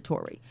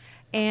mandatory,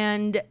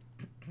 and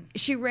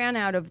she ran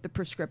out of the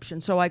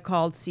prescription. So I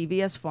called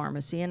CVS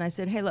Pharmacy and I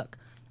said, "Hey, look,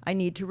 I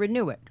need to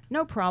renew it."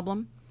 No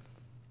problem.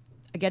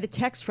 I get a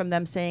text from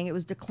them saying it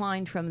was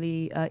declined from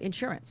the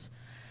insurance.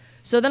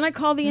 So then I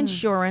call the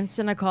insurance,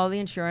 and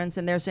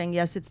they're saying,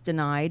 yes, it's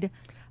denied.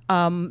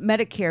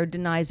 Medicare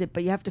denies it,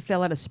 but you have to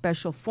fill out a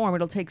special form.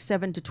 It'll take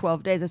 7 to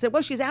 12 days. I said,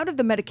 well, she's out of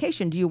the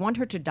medication. Do you want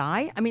her to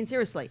die? I mean,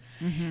 seriously.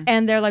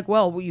 And they're like,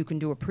 well, you can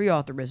do a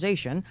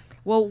pre-authorization.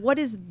 Well, what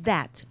is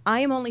that? I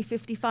am only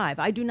 55.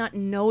 I do not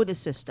know the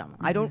system.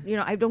 I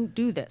don't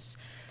do this.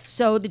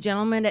 So the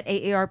gentleman at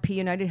AARP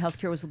United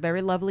Healthcare was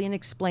very lovely in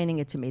explaining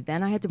it to me.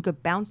 Then I had to go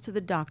bounce to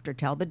the doctor,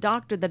 tell the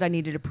doctor that I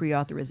needed a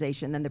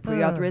pre-authorization. Then the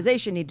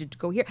pre-authorization needed to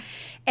go here.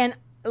 And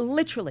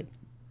literally,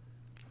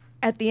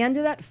 at the end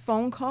of that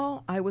phone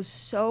call, I was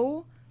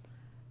so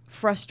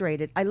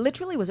frustrated. I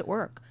literally was at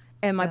work.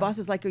 And my boss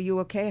is like, are you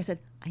okay? I said,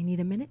 I need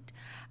a minute.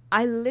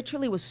 I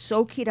literally was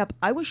so keyed up.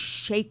 I was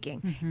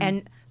shaking.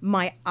 And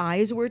my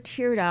eyes were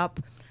teared up.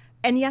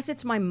 And yes,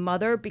 it's my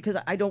mother because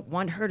I don't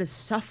want her to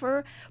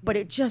suffer, but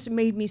it just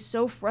made me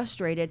so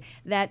frustrated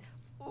that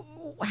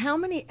how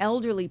many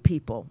elderly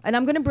people, and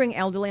I'm going to bring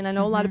elderly, and I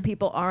know a lot of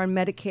people are on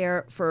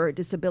Medicare for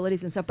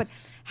disabilities and stuff, but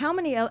how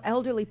many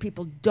elderly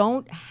people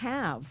don't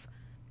have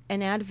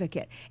an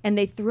advocate, and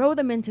they throw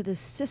them into this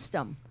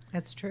system.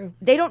 That's true.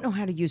 They don't know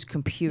how to use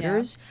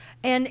computers,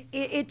 and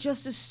it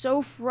just is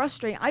so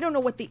frustrating. I don't know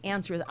what the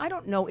answer is. I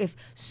don't know if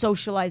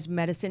socialized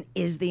medicine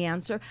is the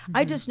answer.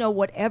 I just know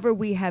whatever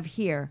we have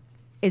here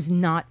is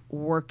not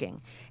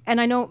working. And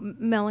I know,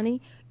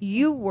 Melanie,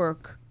 you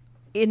work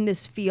in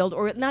this field,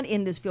 or not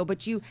in this field,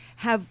 but you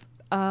have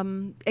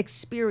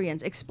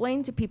experience.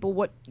 Explain to people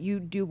what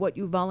you do, what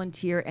you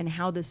volunteer, and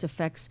how this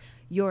affects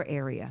your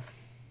area.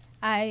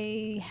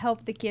 I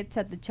help the kids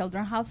at the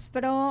children's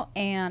hospital,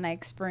 and I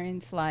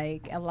experience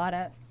like a lot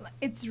of,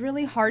 it's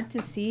really hard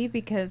to see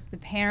because the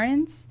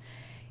parents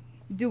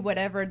do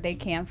whatever they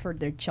can for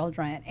their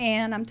children.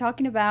 And I'm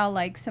talking about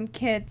like some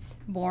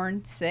kids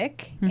born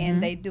sick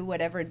and they do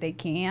whatever they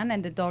can,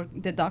 and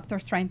the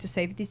doctor's trying to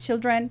save these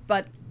children.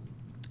 But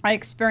I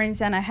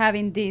experience, and I'm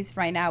having this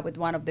right now with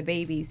one of the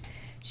babies.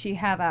 She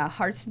have a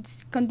heart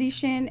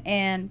condition,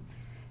 and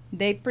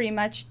they pretty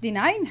much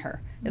denying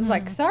her. It's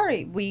like,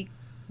 sorry, we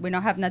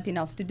don't have nothing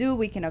else to do.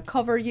 We cannot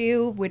cover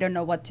you. We don't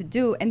know what to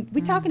do. And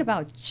we're talking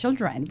about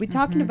children. We're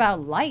talking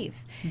about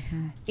life.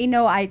 You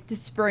know, I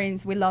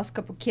experienced, we lost a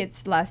couple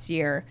kids last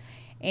year,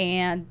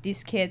 and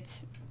these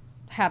kids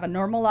have a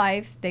normal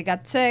life. They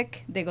got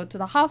sick. They go to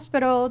the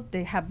hospital.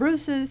 They have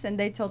bruises, and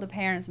they told the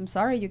parents, I'm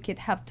sorry, your kid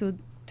have two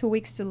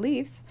weeks to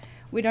leave.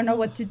 We don't know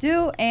what to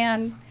do.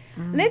 And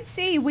let's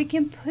see, we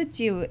can put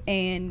you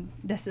in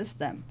the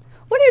system.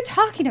 What are you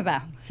talking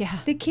about? Yeah.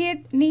 The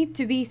kid need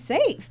to be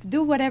safe.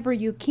 Do whatever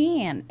you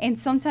can. And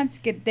sometimes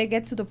they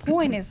get to the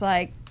point, it's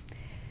like,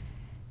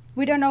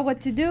 we don't know what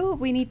to do.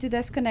 We need to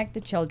disconnect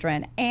the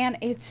children. And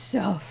it's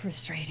so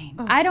frustrating.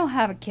 I don't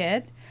have a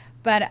kid,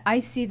 but I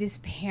see these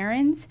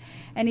parents,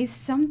 and it's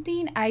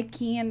something I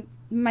can't,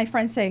 my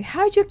friends say,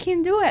 how you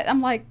can do it? I'm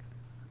like,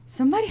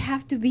 somebody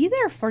have to be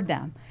there for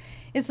them.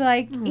 It's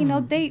like, you know,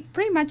 they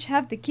pretty much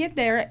have the kid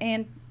there,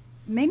 and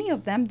many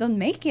of them don't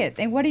make it.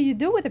 And what do you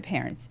do with the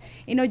parents?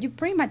 You know, you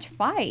pretty much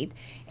fight.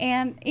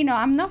 And, you know,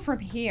 I'm not from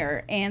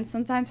here. And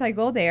sometimes I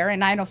go there,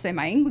 and I don't say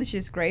my English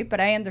is great, but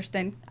I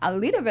understand a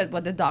little bit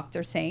what the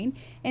doctor's saying.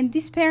 And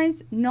these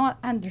parents not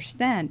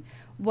understand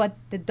what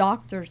the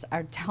doctors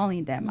are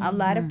telling them. A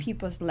lot of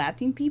people's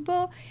Latin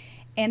people,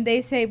 and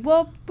they say,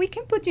 well, we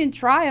can put you in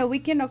trial. We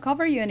cannot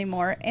cover you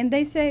anymore. And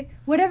they say,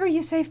 whatever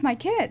you save my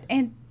kid.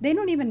 And they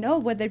don't even know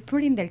what they're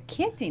putting their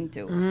kid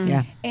into.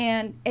 Yeah.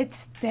 And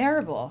it's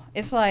terrible.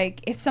 It's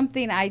like, it's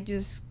something I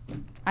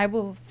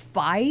will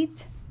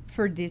fight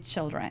for these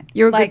children.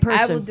 You're a like, good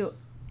person. I will do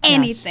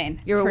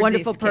anything. You're a for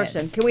wonderful these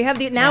person. kids. Can we have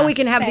the, now we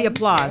can have the Thank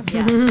applause. you.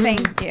 Yeah,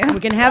 thank you.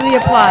 We can have the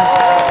applause.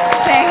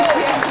 Thank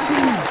you.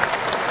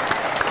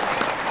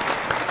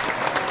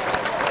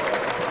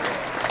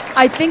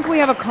 I think we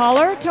have a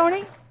caller,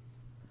 Tony.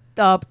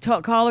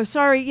 Caller,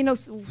 sorry,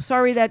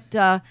 sorry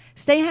that.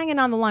 Stay hanging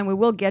on the line. We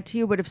will get to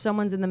you, but if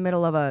someone's in the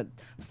middle of a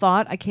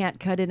thought, I can't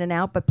cut in and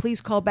out. But please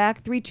call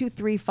back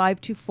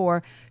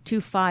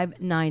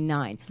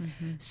 323-524-2599.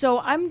 So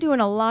I'm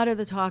doing a lot of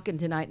the talking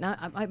tonight. Now,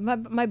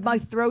 my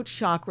throat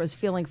chakra is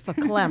feeling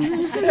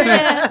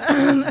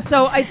verklempt.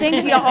 So I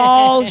think you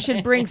all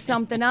should bring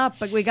something up,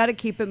 but we got to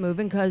keep it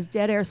moving because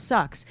dead air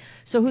sucks.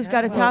 So who's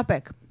got a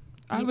topic?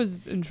 I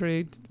was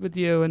intrigued with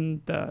you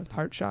and the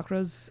heart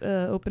chakras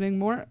opening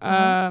more.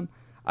 I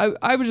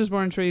was just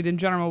more intrigued in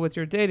general with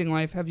your dating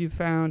life. Have you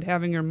found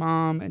having your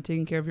mom and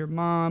taking care of your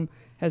mom,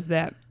 has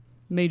that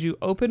made you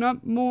open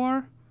up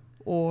more,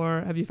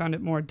 or have you found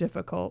it more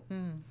difficult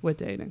with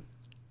dating?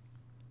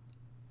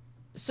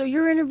 So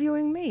you're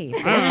interviewing me.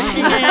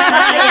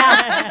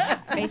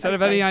 Instead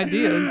of any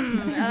ideas.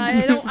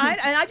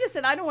 I just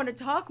said I don't want to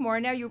talk more,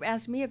 and now you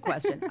asked me a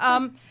question.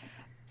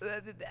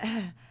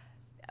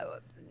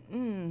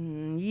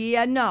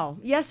 Yeah, no.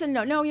 Yes and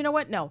no. No, you know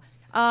what? No.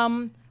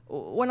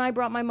 When I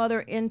brought my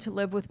mother in to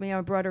live with me, I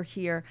brought her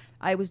here.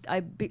 I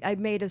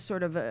made a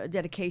sort of a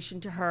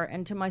dedication to her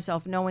and to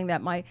myself, knowing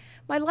that my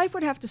life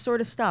would have to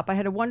sort of stop. I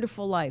had a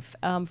wonderful life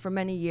for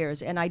many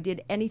years, and I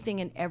did anything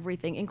and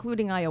everything,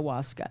 including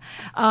ayahuasca,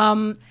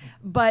 and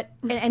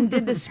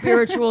did the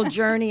spiritual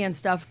journey and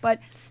stuff. But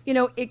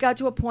it got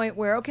to a point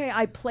where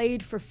I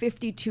played for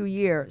 52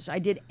 years. I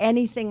did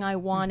anything I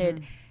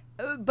wanted.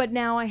 But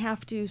now I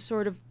have to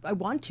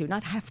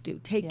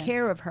take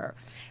care of her.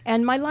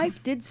 And my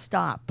life did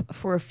stop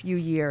for a few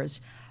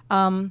years.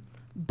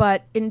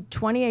 But in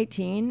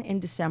 2018, in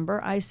December,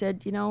 I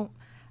said,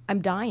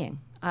 I'm dying.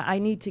 I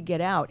need to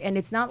get out. And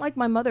it's not like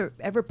my mother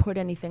ever put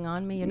anything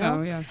on me,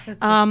 No, yeah. It's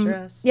a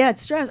stress. Yeah,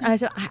 it's stress. And I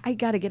said, I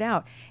got to get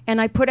out.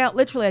 And I put out,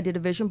 literally, I did a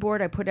vision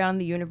board. I put it out in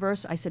the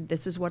universe. I said,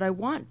 this is what I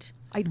want.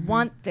 I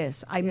want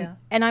this. And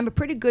I'm a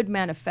pretty good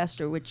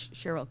manifester, which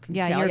Cheryl can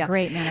tell. You're a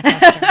great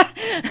manifester.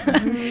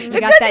 You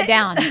got that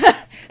down.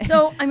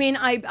 So,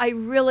 I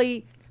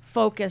really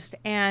focused,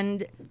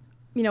 and,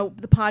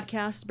 the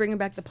podcast, bringing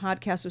back the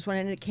podcast was one,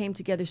 and it came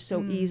together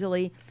so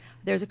easily.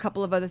 There's a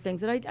couple of other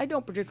things that I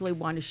don't particularly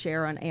want to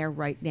share on air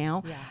right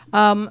now,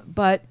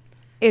 but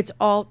it's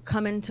all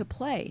come into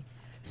play.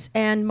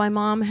 And my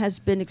mom has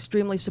been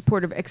extremely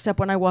supportive, except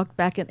when I walked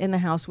back in the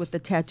house with the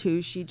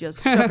tattoos, she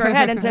just shook her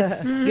head and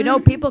said,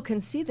 people can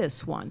see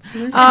this one.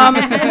 Because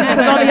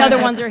all the other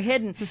ones are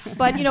hidden.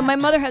 But, my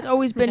mother has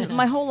always been,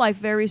 my whole life,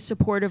 very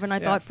supportive. And I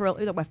thought for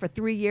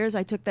 3 years,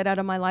 I took that out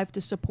of my life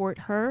to support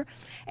her.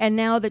 And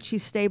now that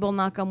she's stable,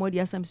 knock on wood,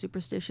 yes, I'm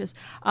superstitious,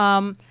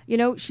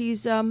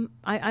 she's,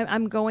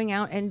 I'm going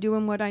out and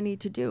doing what I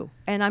need to do.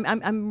 And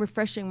I'm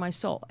refreshing my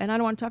soul. And I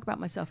don't want to talk about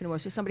myself anymore.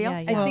 So somebody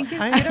else. I think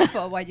it's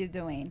beautiful what you're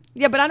doing.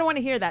 Yeah, but I don't want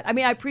to hear that.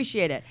 I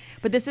appreciate it.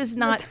 But this is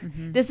not,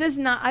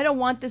 I don't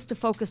want this to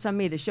focus on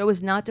me. The show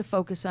is not to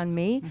focus on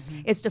me.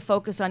 It's to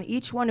focus on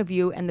each one of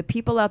you and the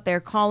people out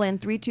there. Call in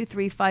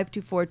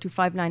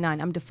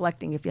 323-524-2599. I'm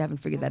deflecting if you haven't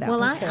figured that out.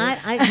 Well, I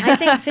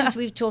think since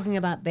we're talking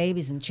about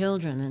babies and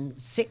children and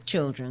sick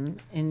children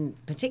in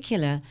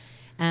particular,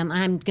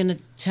 I'm going to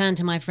turn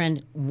to my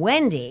friend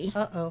Wendy.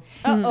 Uh-oh,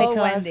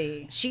 because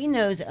Wendy. she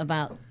knows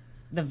about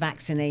the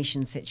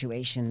vaccination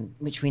situation,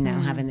 which we now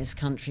have in this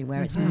country,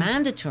 where it's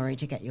mandatory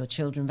to get your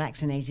children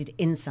vaccinated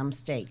in some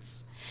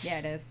states. Yeah,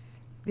 it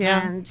is.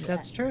 Yeah, And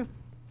that's true.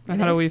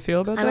 And how do we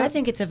feel about And that? I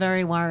think it's a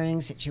very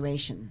worrying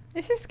situation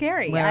This is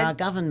scary. where our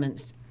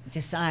government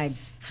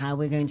decides how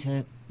we're going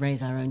to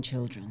raise our own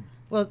children.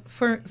 Well,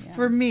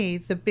 for me,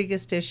 the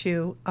biggest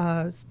issue,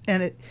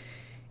 and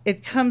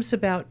it comes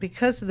about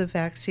because of the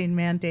vaccine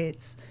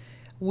mandates,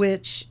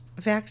 which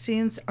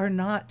vaccines are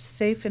not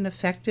safe and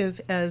effective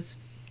as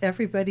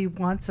everybody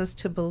wants us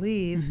to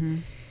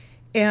believe.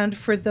 And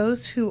for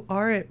those who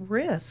are at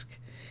risk,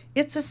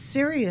 it's a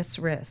serious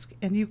risk,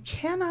 and you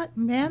cannot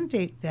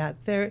mandate that.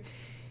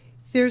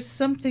 There's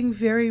something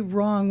very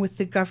wrong with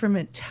the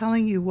government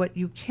telling you what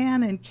you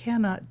can and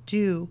cannot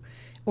do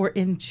or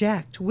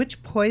inject,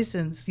 which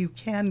poisons you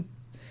can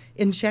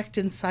inject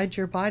inside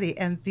your body,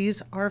 and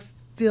these are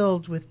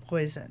filled with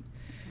poison.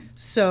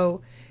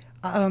 So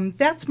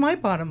that's my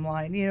bottom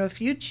line.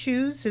 If you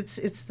choose,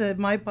 it's the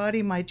my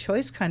body, my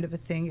choice kind of a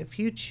thing. If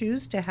you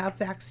choose to have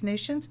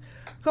vaccinations,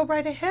 go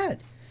right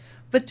ahead.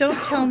 But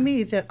don't tell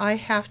me that I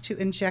have to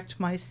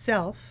inject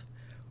myself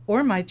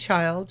or my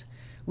child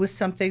with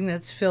something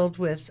that's filled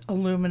with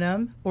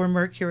aluminum or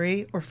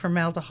mercury or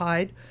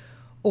formaldehyde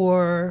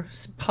or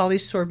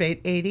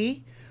polysorbate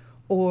 80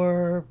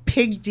 or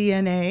pig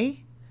DNA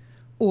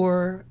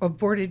or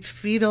aborted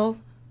fetal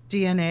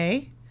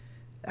DNA.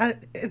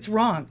 It's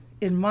wrong,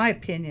 in my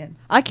opinion.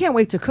 I can't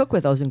wait to cook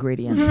with those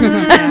ingredients.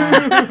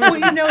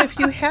 Well, if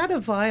you had a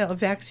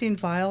vaccine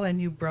vial,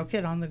 and you broke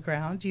it on the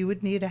ground, you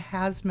would need a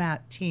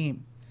hazmat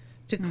team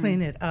to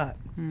clean it up.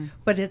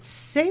 But it's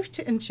safe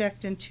to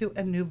inject into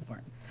a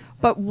newborn.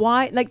 But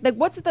why? Like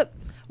what's the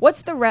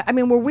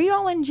were we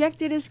all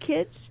injected as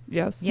kids?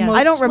 Yes. Yes.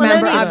 I don't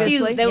remember, Well,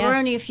 obviously. there were Yes.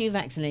 only a few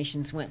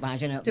vaccinations. Well, I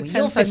don't know.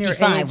 Depends You're on your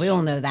 55. age. We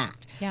all know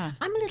that. Yeah.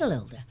 I'm a little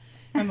older.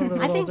 I'm a little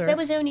I think older. there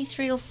was only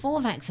 3 or 4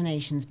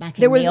 vaccinations back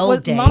in There was- the old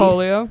was days. mumps?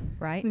 Polio.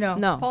 Right? no.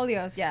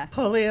 Polio, yeah.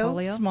 Polio,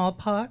 Polio.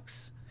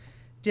 smallpox,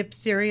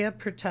 diphtheria,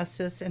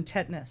 pertussis, and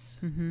tetanus.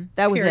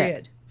 That was it.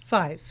 Period.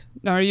 5.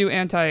 Now, are you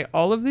anti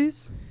all of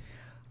these?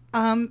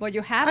 Well,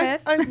 you have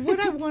it. What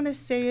I want to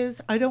say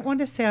is, I don't want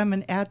to say I'm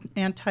an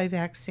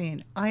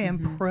anti-vaccine. I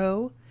am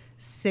pro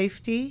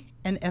safety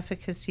and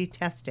efficacy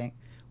testing,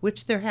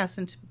 which there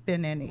hasn't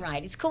been any.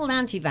 Right, it's called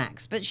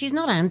anti-vax, but she's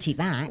not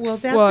anti-vax. Well,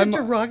 that's Well, a I'm-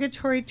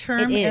 derogatory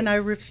term, It and I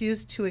is.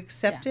 refuse to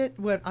accept Yeah. it.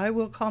 What I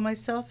will call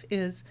myself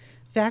is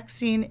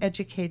vaccine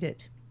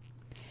educated.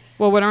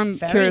 Well, what I'm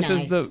Very curious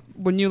nice. is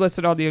when you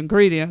listed all the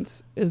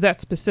ingredients, is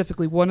that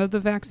specifically one of the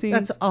vaccines?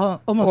 That's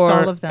almost or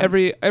all of them.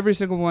 Every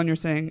single one you're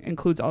saying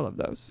includes all of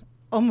those.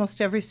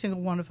 Almost every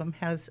single one of them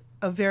has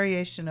a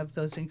variation of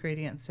those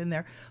ingredients in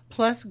there.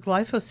 Plus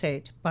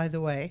glyphosate, by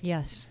the way,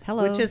 Yes.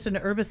 Hello. which is an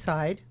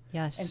herbicide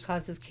yes. and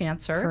causes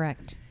cancer.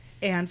 Correct.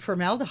 And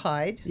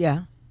formaldehyde,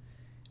 Yeah.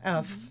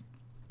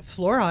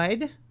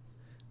 fluoride.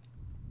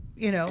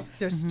 You know,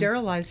 there's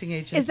sterilizing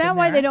agents. Is that in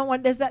why there. they don't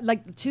want? Is that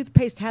like the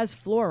toothpaste has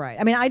fluoride?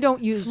 I mean, I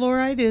don't use.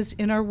 Fluoride is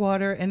in our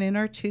water and in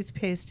our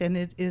toothpaste, and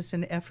it is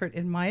an effort,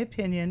 in my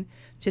opinion,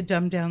 to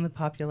dumb down the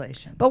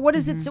population. But what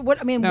is it? So what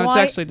I mean, No, why?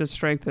 it's actually to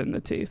strengthen the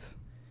teeth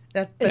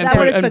That, Is and, that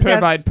what it's- but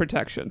provide that's-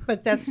 protection.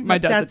 But that's My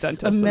dad's that's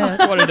a dentist. myth.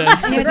 That's what it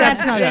is. But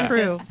that's not Yeah.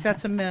 true.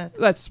 That's a myth.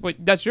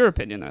 That's your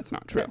opinion. That's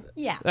not true.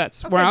 Yeah.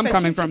 That's Okay, where I'm but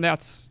coming you from.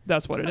 That's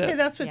what it is. Okay,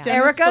 that's what Yeah.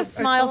 dentists Erica, are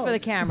smile for told. the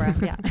camera.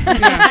 Yeah.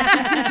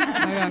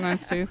 I got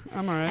nice teeth.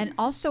 I'm all right. And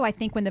also, I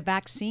think when the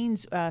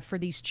vaccines for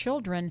these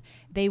children,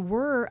 they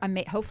were,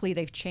 hopefully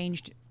they've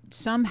changed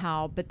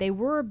somehow, but they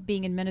were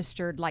being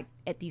administered like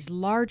at these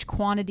large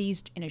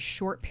quantities in a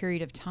short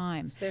period of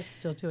time. They're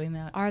still doing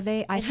that. Are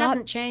they? It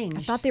hasn't changed.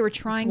 I thought they were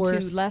trying to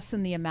worse.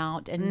 lessen the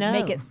amount and No.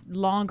 make it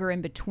longer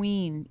in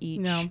between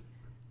each. No.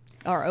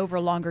 Or over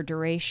a longer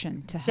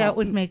duration to help. That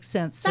would make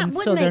sense. That And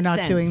would so they're make not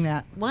sense. doing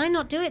that. Why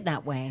not do it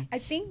that way? I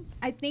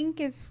think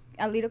it's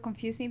a little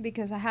confusing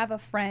because I have a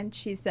friend,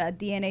 she's a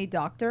DNA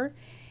doctor,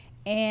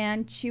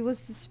 and she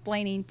was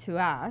explaining to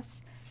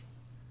us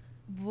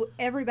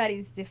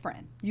everybody's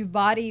different. Your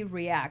body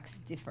reacts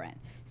different.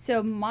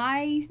 So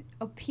my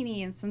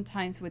opinion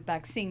sometimes with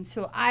vaccines,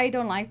 so I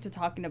don't like to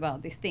talking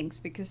about these things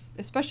because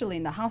especially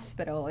in the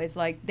hospital, it's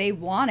like they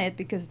want it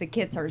because the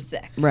kids are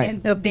sick. Right.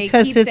 And No, they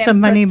because keep it's a them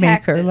money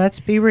protected. maker. Let's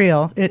be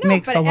real. It No,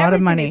 makes but a lot of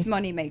everything money. is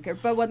money maker.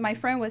 But what my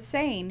friend was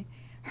saying,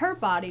 her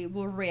body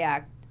will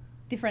react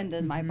different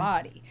than my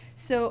body.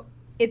 So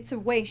it's a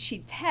way she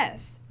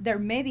tests their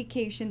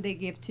medication they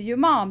give to your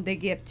mom, they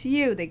give to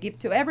you, they give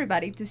to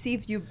everybody to see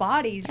if your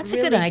body is That's a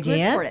really good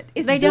idea. for it.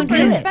 It's They don't super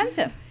do it.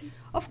 expensive.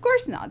 Of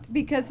course not,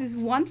 because it's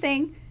one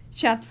thing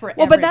shot for Well,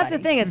 everybody. but that's the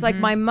thing. It's like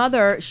my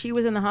mother. She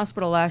was in the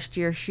hospital last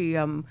year. She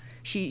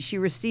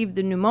received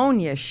the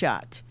pneumonia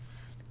shot,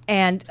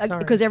 and Sorry.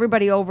 because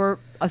everybody over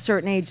a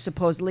certain age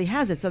supposedly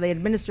has it, so they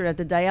administered at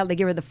the dial. They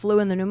gave her the flu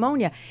and the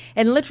pneumonia,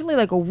 and literally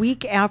like a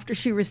week after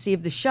she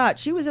received the shot,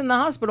 she was in the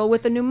hospital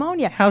with the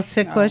pneumonia. How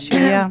sick was she?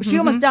 Yeah. She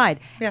almost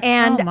died. Yeah.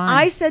 And Oh,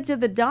 my. I said to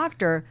the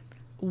doctor,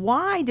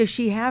 why does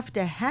she have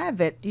to have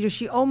it? You know,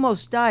 she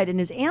almost died. And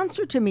his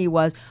answer to me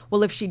was,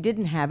 well, if she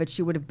didn't have it,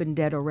 she would have been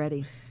dead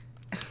already.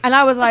 And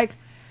I was like,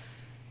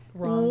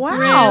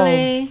 wow.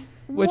 Really?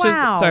 Which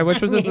Wow. is sorry, which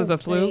was this as a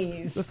flu?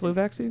 Please. The flu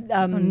vaccine?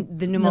 The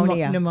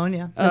pneumonia.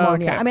 Pneumonia.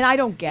 Pneumonia. okay. I mean, I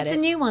don't get It's it.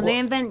 a new one. They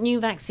invent new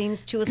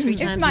vaccines 2 or 3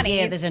 It's times money. a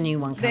year. It's There's a new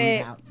one the,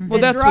 coming out. Well, the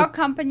that's drug what-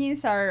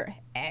 companies are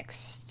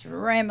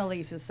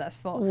extremely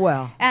successful.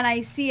 Well. And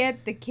I see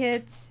it, the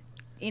kids,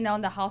 in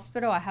the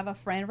hospital. I have a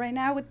friend right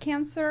now with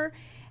cancer.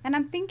 And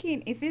I'm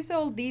thinking, if it's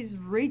all these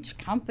rich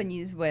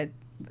companies with,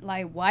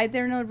 like, why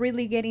they're not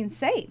really getting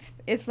safe?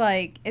 It's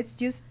like, it's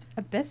just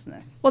a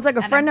business. Well, it's like a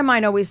And friend of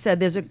mine always said,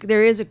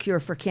 there is a cure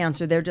for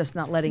cancer. They're just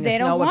not letting they us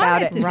don't know want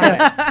about it. it. To do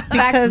it.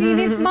 Vaccine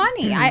is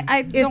money.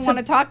 I don't It's want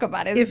to a- talk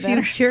about it. It's If you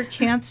better. cure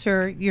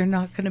cancer, you're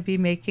not going to be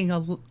making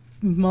a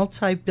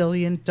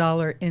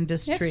multi-billion-dollar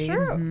industry It's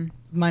true.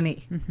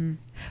 money.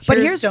 But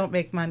Cures here's- don't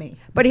make money.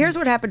 But here's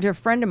what happened to a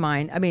friend of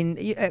mine. I mean,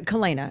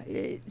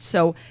 Kalena.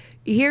 So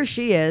here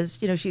she is.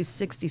 She's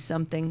 60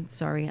 something.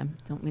 Sorry, I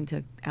don't mean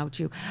to out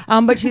you.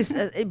 But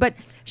but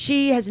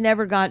she has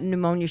never gotten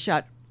pneumonia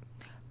shot.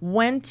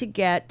 Went to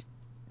get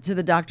to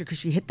the doctor because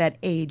she hit that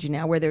age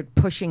now where they're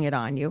pushing it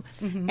on you,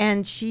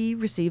 and she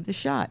received the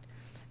shot.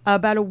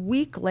 About a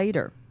week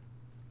later,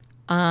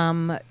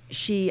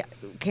 she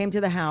came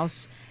to the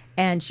house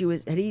and she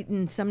had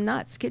eaten some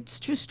nuts. It's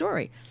a true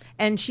story.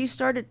 And she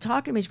started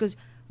talking to me. She goes,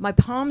 my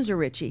palms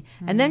are itchy.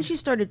 And then she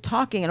started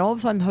talking, and all of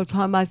a sudden her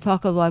tongue I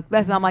talk like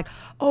this. And I'm like,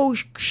 oh,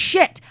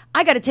 shit,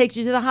 I got to take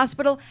you to the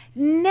hospital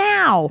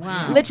now.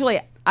 Literally,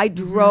 I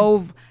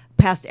drove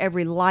past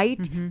every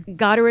light,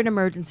 got her in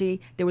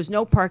emergency. There was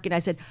no parking. I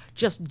said,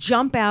 just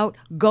jump out,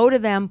 go to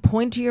them,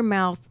 point to your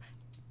mouth.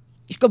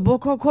 She go,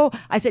 go.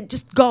 I said,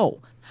 just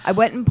go. I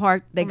went and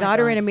parked. They got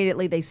her in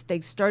immediately. They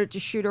started to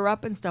shoot her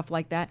up and stuff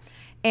like that.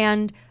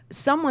 And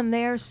someone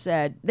there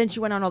said, then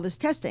she went on all this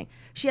testing.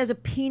 She has a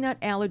peanut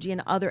allergy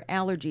and other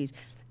allergies.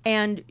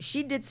 And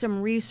she did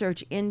some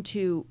research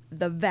into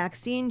the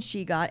vaccine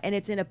she got, and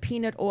it's in a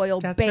peanut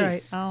oil That's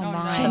base. right. Oh,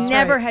 my. She That's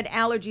never right. had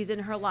allergies in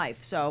her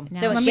life. So Now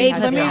So it she gave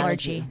has her an the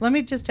allergy. Let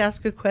me just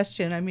ask a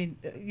question. I mean,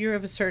 you're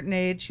of a certain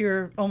age.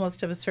 You're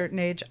almost of a certain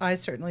age. I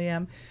certainly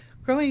am.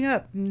 Growing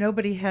up,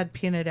 nobody had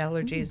peanut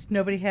allergies.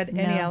 Nobody had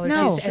any No.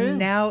 allergies, No. and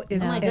now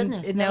it's Oh my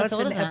goodness, now never it's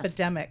thought an of that.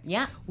 epidemic.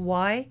 Yeah.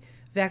 Why?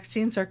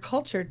 Vaccines are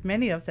cultured,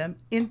 many of them,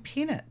 in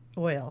peanut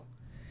oil,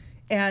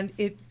 and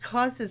it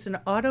causes an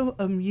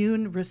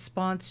autoimmune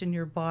response in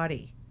your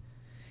body,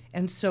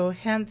 and so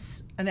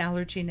hence an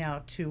allergy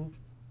now to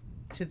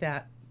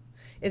that.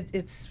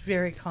 It's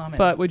very common.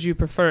 But would you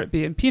prefer it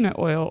be in peanut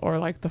oil or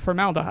like the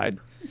formaldehyde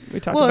we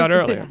talked Well, about the-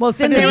 earlier? Well, it's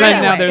in but there Because then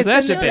anyway. now there's It's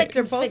that in there. debate.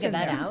 They're both Figure in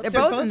that there. out. They're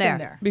both in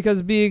there.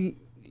 Because being,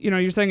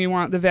 you're saying you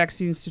want the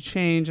vaccines to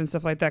change and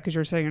stuff like that because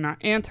you're saying you're not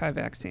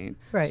anti-vaccine.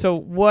 Right. So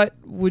what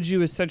would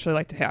you essentially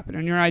like to happen?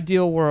 In your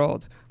ideal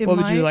world, In what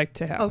would you my- like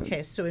to happen?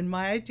 Okay, so in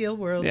my ideal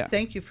world, Yeah.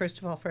 thank you first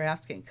of all for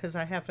asking, because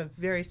I have a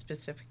very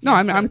specific No,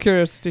 answer. I'm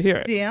curious to hear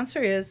it. The answer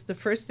is the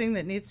first thing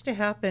that needs to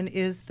happen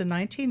is the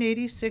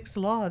 1986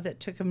 law that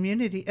took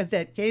immunity,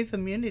 that gave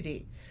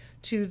immunity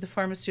to the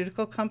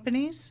pharmaceutical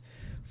companies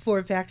for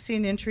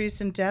vaccine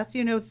injuries and death.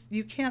 You know,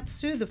 you can't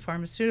sue the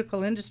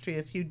pharmaceutical industry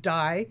if you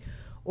die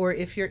or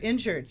if you're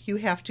injured. You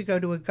have to go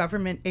to a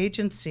government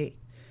agency.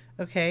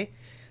 Okay?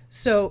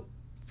 So,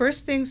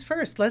 first things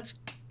first, let's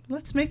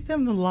make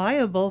them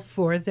liable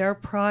for their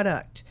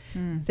product.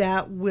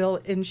 That will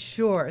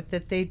ensure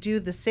that they do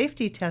the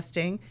safety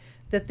testing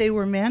that they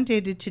were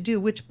mandated to do,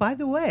 which, by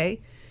the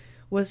way,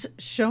 was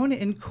shown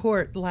in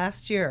court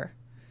last year.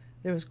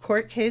 There was a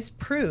court case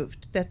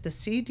proved that the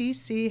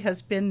CDC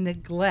has been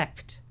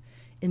neglect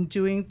in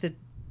doing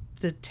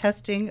the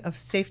testing of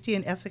safety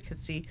and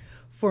efficacy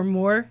for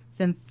more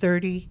than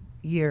 30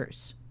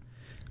 years.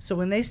 So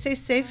when they say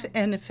safe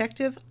and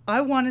effective,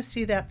 I want to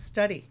see that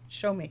study.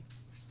 Show me.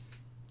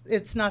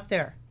 It's not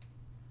there.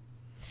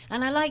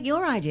 And I like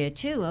your idea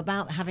too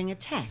about having a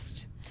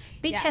test.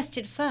 Be Yeah.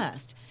 tested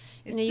first.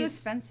 It's You know, too you-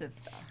 expensive,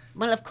 though.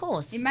 well, of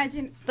course.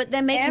 Imagine. But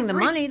they're making the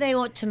every- money. They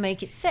ought to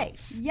make it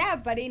safe. Yeah,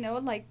 but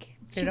like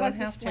They she don't was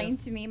have to. explaining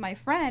to me, my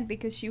friend,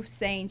 because she was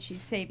saying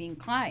she's saving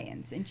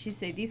clients, and she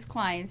said these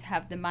clients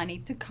have the money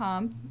to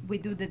come. We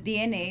do the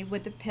DNA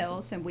with the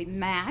pills, and we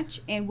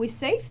match, and we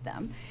save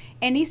them.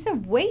 And it's a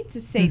way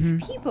to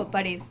save people,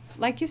 but it's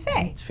like you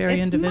say, It's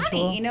very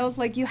individual. Money, it's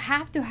like you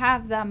have to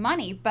have that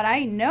money. But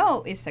I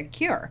know it's a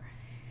cure,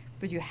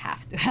 but you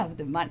have to have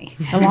the money.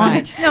 No,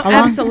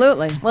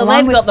 absolutely. Well, Along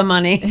they've with- got the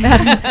money.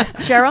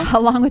 Cheryl?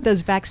 Along with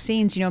those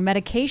vaccines,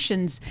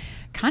 medications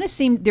kind of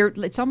seem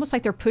it's almost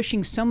like they're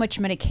pushing so much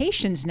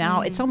medications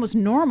now. It's almost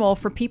normal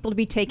for people to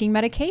be taking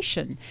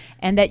medication,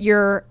 and that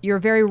you're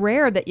very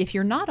rare that if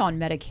you're not on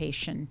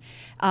medication.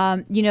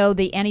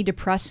 The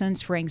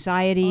antidepressants for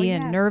anxiety yeah.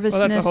 and Well,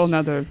 nervousness. Well, that's a whole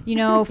nother. For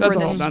That's a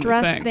the whole nother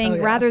stress thing. thing, Oh,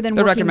 yeah. rather than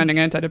They're working. recommending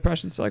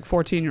antidepressants to like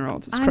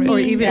 14-year-olds. It's I crazy. Or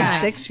mean, even Yeah.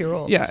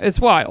 6-year-olds. Yeah, it's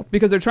wild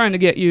because they're trying to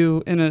get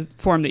you in a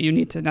form that you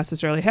need to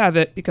necessarily have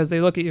it because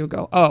they look at you and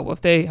go, oh, well,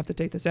 if they have to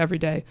take this every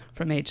day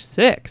from age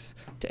 6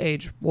 to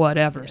age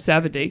whatever,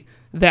 70,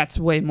 that's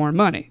way more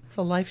money. It's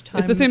a lifetime.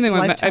 It's the same thing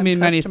with, lifetime many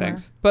customer.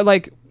 things. But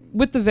like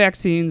with the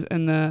vaccines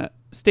and the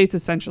states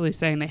essentially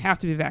saying they have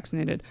to be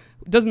vaccinated,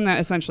 doesn't that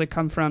essentially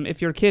come from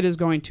if your kid is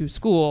going to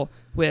school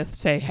with,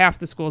 say, half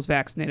the school's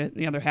vaccinated and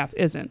the other half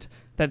isn't,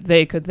 that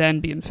they could then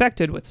be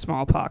infected with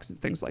smallpox and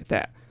things like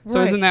that? So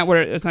Right. isn't that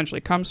where it essentially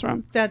comes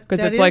from? That-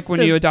 Because that it's like is when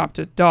the- you adopt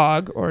a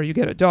dog or you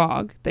get a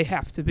dog, they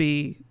have to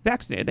be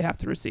vaccinated. They have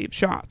to receive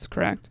shots,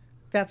 correct?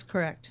 That's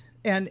correct.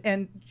 And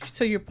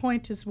so your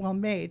point is well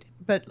made,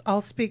 but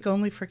I'll speak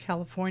only for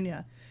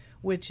California,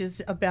 which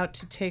is about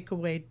to take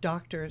away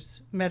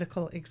doctors'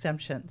 medical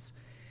exemptions.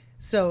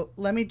 So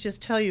let me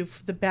just tell you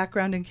the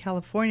background in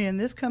California, and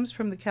this comes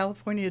from the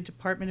California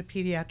Department of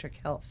Pediatric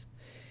Health.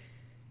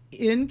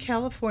 In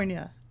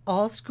California,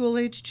 all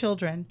school-age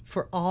children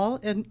for all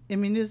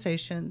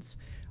immunizations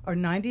are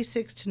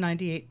 96 to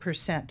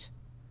 98%.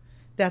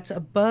 That's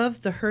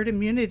above the herd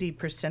immunity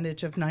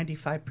percentage of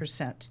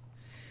 95%.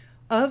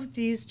 Of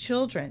these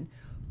children,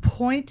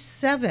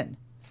 0.7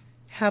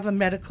 have a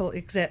medical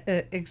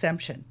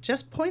exemption,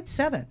 just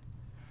 0.7.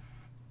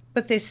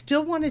 But they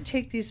still want to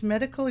take these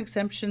medical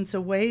exemptions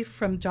away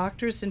from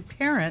doctors and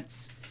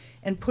parents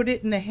and put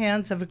it in the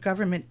hands of a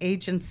government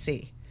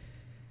agency.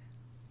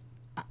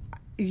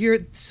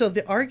 So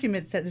the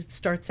argument that it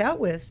starts out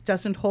with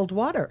doesn't hold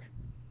water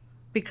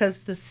because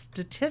the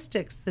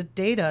statistics, the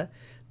data,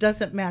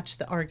 doesn't match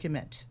the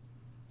argument.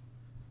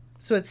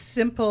 So it's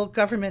simple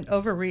government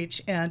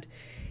overreach. And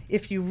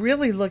if you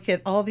really look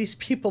at all these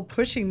people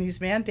pushing these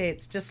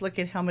mandates, just look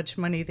at how much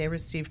money they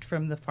received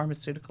from the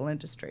pharmaceutical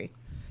industry.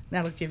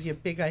 That'll give you a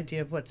big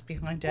idea of what's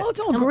behind it. Well, it's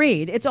all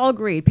greed. It's all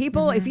greed.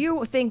 People, if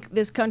you think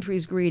this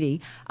country's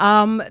greedy,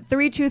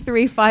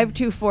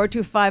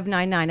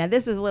 323-524-2599. Now,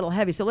 this is a little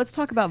heavy, so let's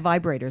talk about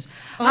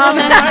vibrators. I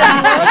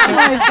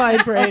love my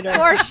vibrator. Of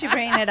course, you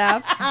bring it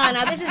up.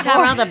 Now this is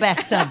our other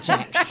best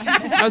subject.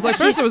 I was like,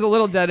 first it was a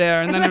little dead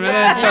air, and then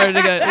it started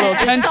to get a little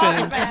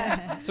tension.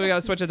 So we got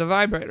to switch it to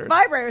vibrators.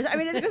 Vibrators. I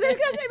mean, the thing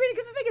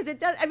is, it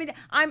does. I mean,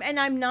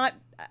 I'm not.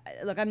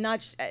 Look, I'm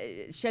not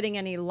shedding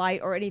any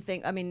light or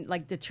anything. I mean,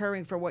 like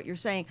deterring for what you're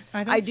saying.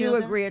 I do feel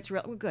agree. that. It's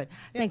real. Well, good.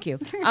 Thank you.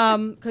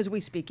 Because we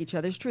speak each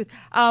other's truth.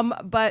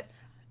 But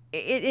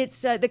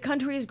it's the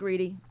country is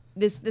greedy.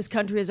 This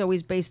country is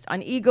always based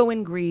on ego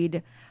and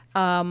greed.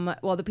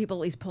 Well, the people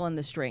at least pulling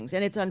the strings,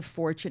 and it's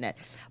unfortunate.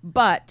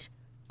 But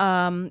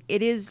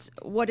it is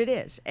what it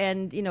is.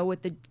 And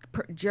with the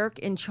jerk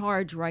in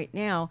charge right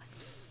now,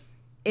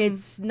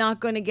 it's not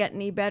going to get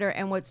any better.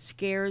 And what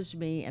scares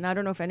me, and I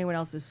don't know if anyone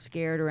else is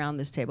scared around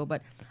this table,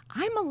 but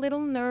I'm a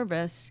little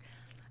nervous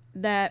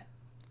that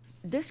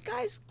this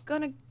guy's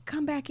going to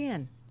come back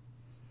in.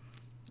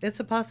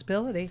 It's a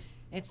possibility.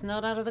 It's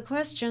not out of the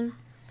question.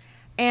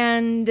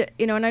 And,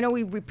 and I know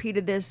we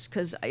repeated this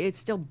because it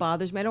still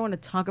bothers me. I don't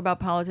want to talk about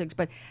politics,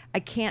 but I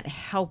can't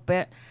help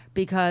it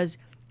because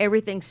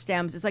everything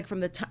stems. It's like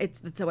from the top,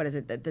 what is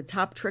it? The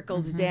top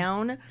trickles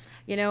down,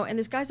 and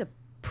this guy's a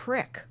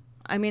prick.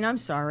 I mean, I'm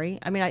sorry.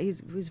 I mean,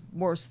 he's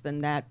worse than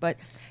that, but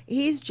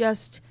he's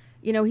just,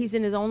 he's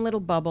in his own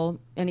little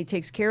bubble, and he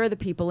takes care of the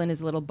people in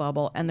his little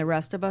bubble, and the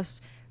rest of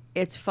us,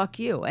 it's fuck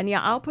you. And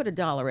yeah, I'll put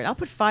 $1 in. I'll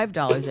put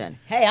 $5 in.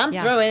 Hey, I'm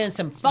throwing in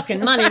some fucking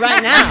money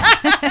right now.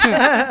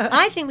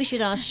 I think we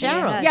should ask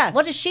Cheryl. Yes.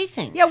 What does she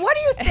think? Yeah, what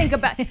do you think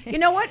about? You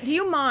know what? Do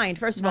you mind?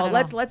 First of all,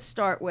 let's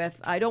start with.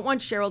 I don't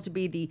want Cheryl to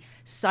be the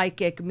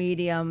psychic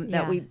medium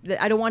that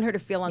I don't want her to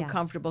feel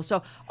uncomfortable.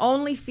 So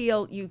only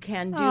feel you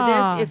can do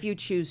this if you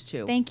choose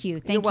to. Thank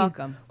you. You're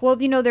welcome. Well,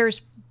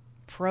 there's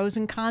pros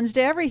and cons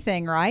to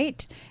everything,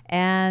 right?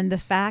 And the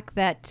fact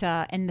that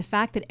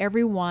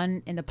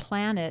everyone in the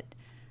planet,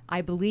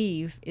 I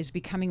believe, is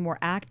becoming more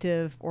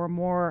active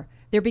or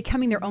they're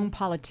becoming their own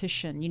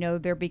politician.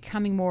 They're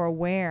becoming more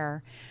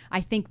aware.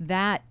 I think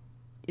that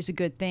is a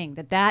good thing,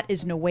 that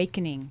is an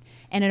awakening.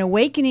 And an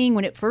awakening,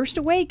 when it first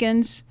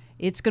awakens,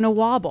 it's going to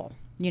wobble,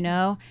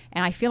 and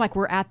I feel like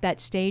we're at that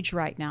stage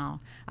right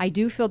now. I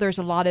do feel there's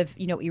a lot of,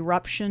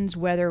 eruptions,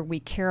 whether we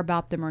care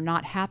about them or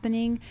not,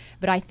 happening.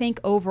 But I think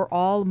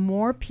overall,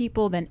 more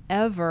people than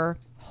ever,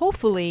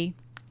 hopefully,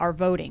 are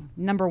voting,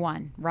 number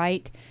one,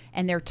 right?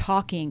 And they're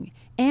talking.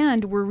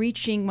 And we're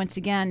reaching, once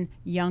again,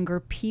 younger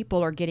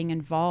people are getting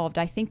involved.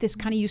 I think this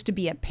kind of used to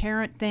be a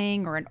parent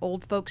thing or an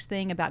old folks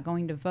thing about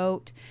going to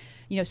vote,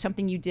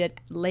 something you did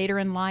later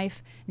in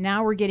life.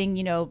 Now we're getting,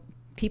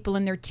 people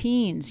in their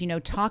teens,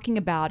 talking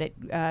about it,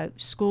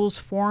 schools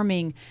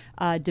forming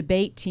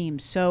debate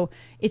teams. So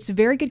it's a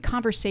very good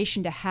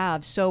conversation to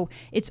have. So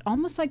it's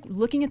almost like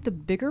looking at the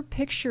bigger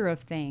picture of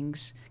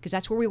things, because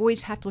that's where we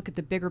always have to look at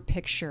the bigger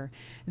picture,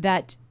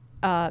 that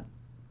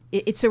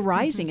it's a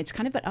rising. It's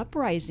kind of an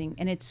uprising,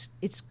 and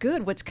it's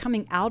good. What's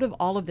coming out of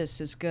all of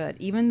this is good.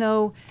 Even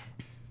though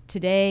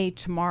today,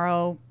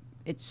 tomorrow,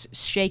 it's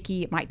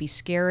shaky, it might be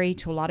scary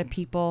to a lot of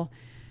people,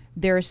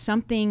 there is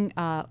something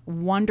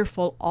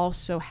wonderful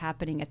also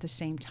happening at the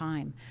same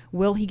time.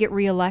 Will he get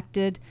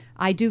reelected?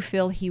 I do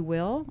feel he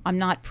will. I'm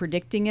not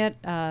predicting it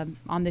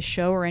on the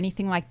show or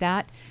anything like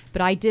that,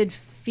 but I did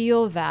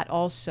feel that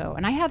also.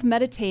 And I have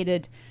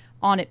meditated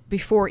on it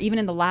before, even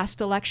in the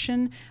last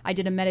election. I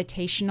did a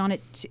meditation on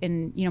it,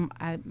 and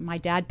my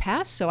dad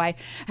passed, so I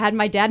had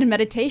my dad in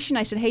meditation.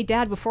 I said, "Hey,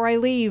 Dad, before I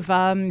leave,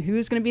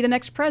 who's going to be the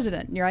next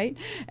president?" Right?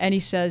 And he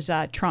says,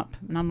 "Trump."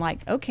 And I'm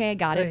like, "Okay, I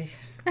got it."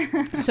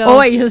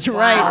 So, is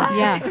right.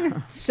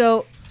 Yeah.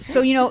 So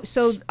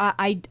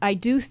I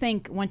do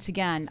think, once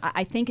again,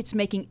 I think it's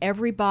making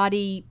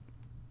everybody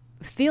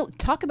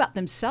talk about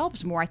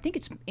themselves more. I think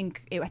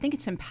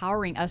it's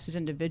empowering us as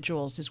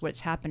individuals is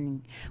what's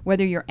happening.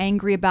 Whether you're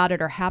angry about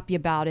it or happy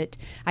about it,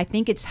 I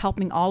think it's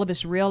helping all of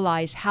us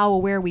realize how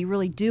aware we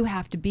really do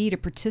have to be to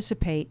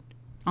participate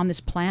on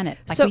this planet.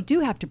 We do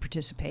have to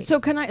participate.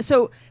 So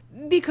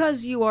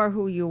because you are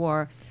who you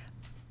are,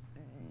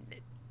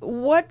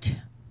 what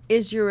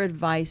is your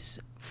advice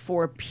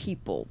for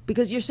people?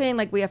 Because you're saying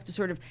we have to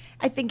sort of,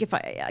 I think if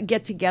I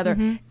get together,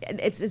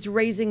 it's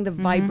raising the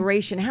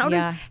vibration. How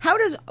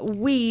does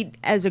we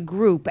as a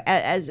group,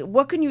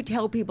 what can you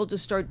tell people to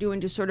start doing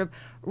to sort of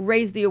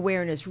raise the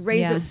awareness,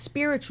 raise it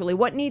spiritually?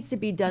 What needs to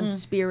be done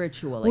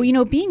spiritually?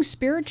 Well, being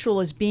spiritual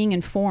is being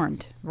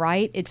informed,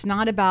 right? It's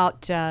not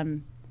about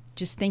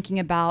just thinking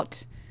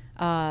about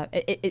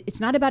it's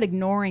not about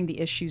ignoring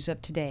the issues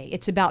of today.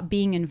 It's about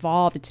being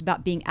involved. It's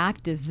about being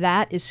active.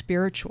 That is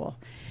spiritual.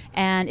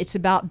 And it's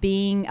about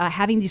being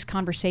having these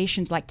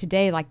conversations like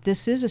today, like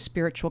this is a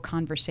spiritual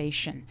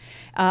conversation.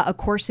 Of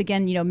course,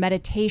 again,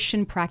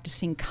 meditation,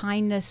 practicing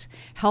kindness,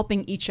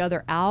 helping each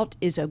other out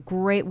is a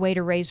great way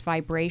to raise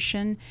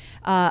vibration.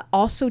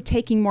 Also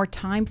taking more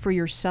time for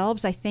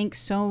yourselves. I think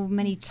so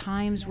many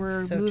times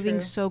we're moving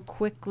so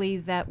quickly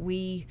that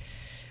we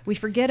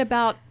forget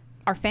about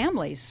our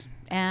families,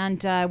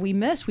 and we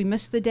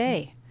miss the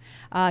day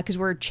because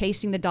we're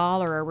chasing the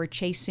dollar, or we're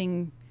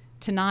chasing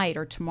tonight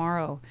or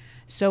tomorrow.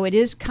 So it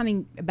is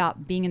coming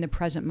about being in the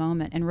present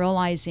moment and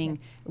realizing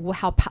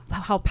how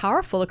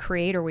powerful a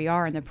creator we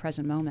are in the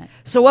present moment.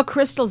 So what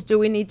crystals do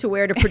we need to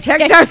wear to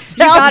protect ourselves?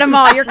 You got them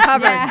all. You're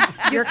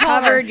covered. You're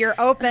covered. You're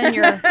open.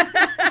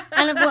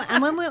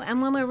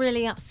 and when we're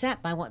really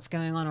upset by what's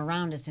going on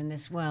around us in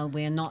this world,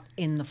 we're not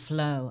in the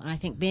flow. And I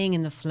think being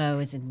in the flow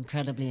is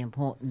incredibly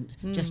important.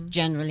 Just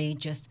generally,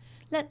 just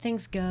let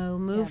things go,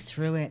 move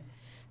through it,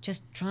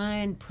 just try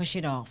and push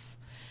it off.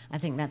 I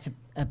think that's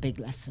a big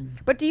lesson.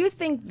 But do you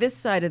think this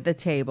side of the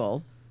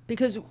table,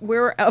 because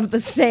we're of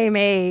the same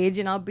age,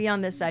 and I'll be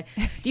on this side,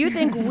 do you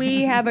think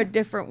we have a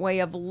different way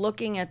of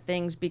looking at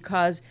things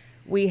because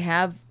we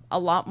have a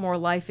lot more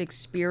life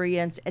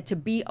experience to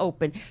be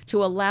open,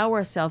 to allow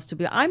ourselves to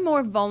be? I'm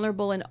more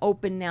vulnerable and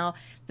open now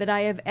than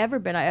I have ever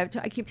been. I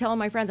keep telling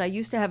my friends, I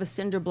used to have a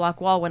cinder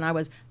block wall when I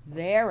was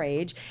their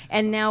age,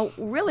 and now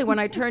really when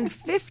I turned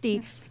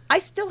 50, I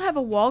still have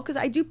a wall because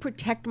I do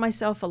protect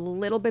myself a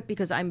little bit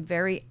because I'm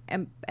very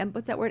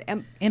what's that word?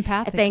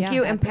 Empathic. Thank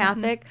you,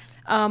 empathic.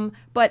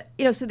 But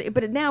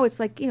but now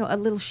it's like a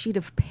little sheet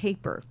of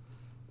paper,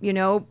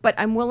 But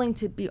I'm willing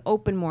to be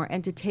open more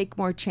and to take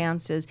more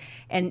chances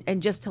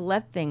and just to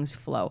let things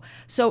flow.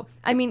 So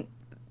I mean,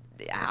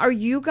 are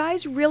you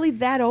guys really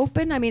that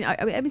open? I mean,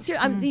 I'm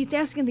just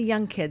asking the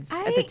young kids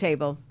at the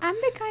table. I'm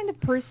the kind of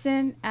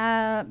person,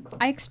 I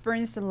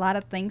experienced a lot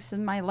of things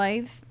in my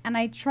life, and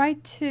I try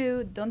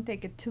to don't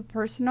take it too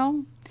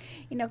personal.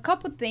 A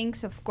couple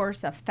things, of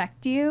course,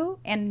 affect you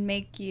and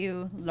make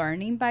you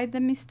learning by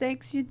the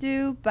mistakes you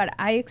do, but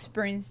I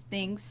experience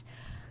things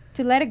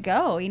to let it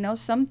go.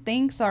 Some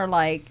things are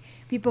like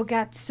people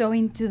got so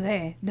into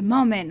the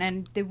moment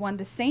and they want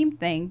the same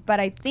thing.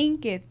 But I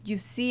think if you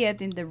see it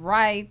in the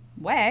right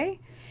way,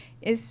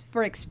 it's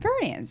for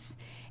experience.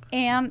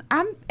 And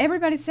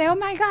everybody say, oh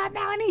my God,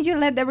 Melanie, you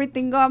let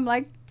everything go. I'm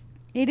like,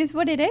 it is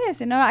what it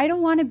is. I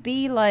don't want to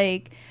be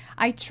like,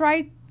 I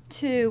try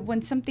to,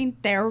 when something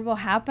terrible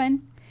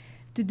happened,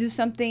 to do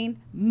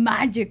something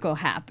magical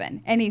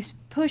happen. And it's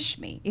pushed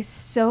me. It's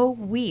so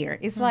weird.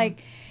 It's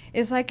like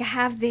I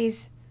have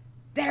this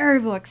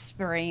terrible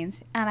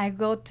experience and I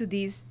go to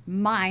this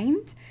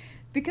mind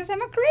because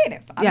I'm a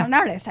creative. I'm an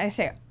artist. I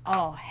say,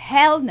 oh,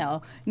 hell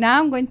no.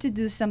 Now I'm going to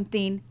do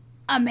something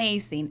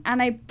amazing.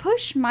 And I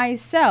push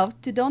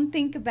myself to don't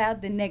think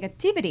about the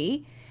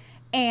negativity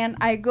and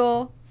I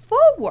go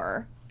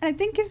forward. And I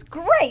think it's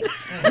great.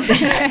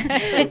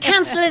 To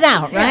cancel it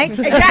out, right?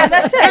 Yeah,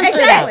 that's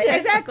it.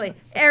 Exactly.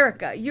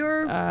 Erica,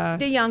 you're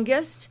the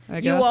youngest.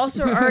 You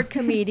also are a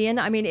comedian.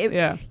 I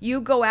mean,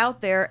 you go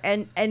out there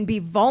and be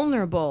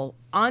vulnerable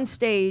on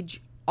stage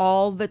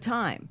all the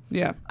time.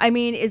 Yeah. I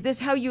mean, is this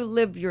how you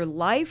live your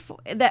life,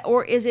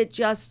 or is it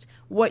just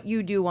what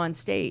you do on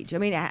stage? I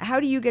mean, how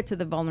do you get to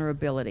the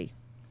vulnerability?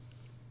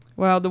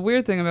 Well, the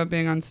weird thing about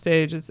being on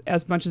stage is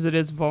as much as it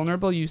is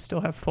vulnerable, you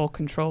still have full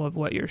control of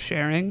what you're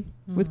sharing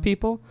with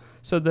people.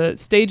 So the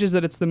stages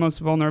that it's the most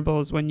vulnerable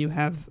is when you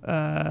have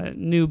a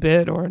new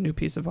bit or a new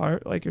piece of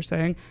art, like you're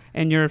saying,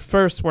 and you're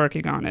first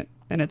working on it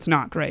and it's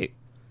not great.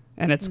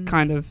 And it's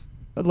kind of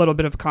a little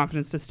bit of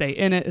confidence to stay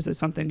in it. Is it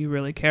something you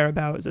really care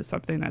about? Is it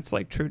something that's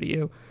like true to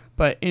you?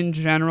 But in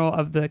general,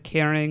 of the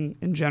caring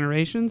in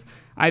generations,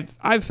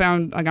 I've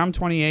found, like, I'm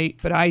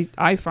 28, but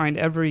I find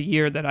every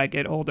year that I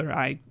get older,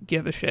 I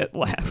give a shit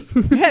less.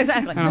 Yeah,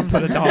 exactly. I don't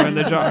put $1 in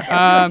the jar.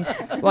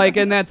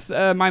 And that's,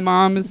 my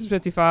mom is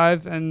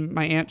 55 and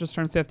my aunt just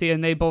turned 50,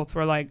 and they both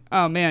were like,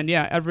 oh man,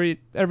 yeah, every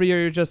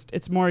year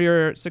it's more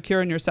you're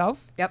secure in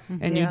yourself. Yep.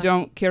 And you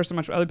don't care so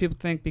much what other people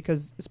think,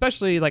 because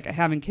especially like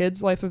having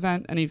kids life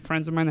event, any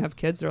friends of mine that have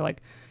kids, they're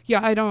like,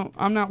 yeah,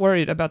 I'm not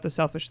worried about the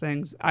selfish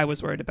things I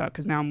was worried about,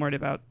 because now I'm worried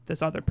about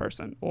this other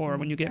person, or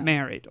when you get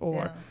married,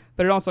 or,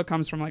 but it also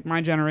comes from like my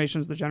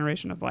generation's the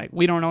generation of like,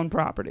 we don't own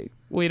property.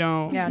 We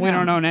don't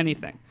own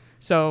anything.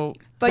 So,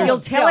 but you'll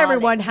tell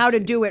everyone how to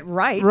do it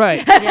right.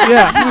 Right.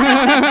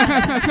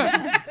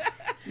 Yeah.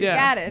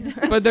 Yeah. Got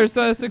it. But there's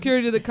a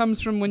security that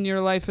comes from when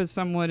your life is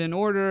somewhat in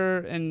order,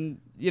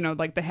 and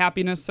like the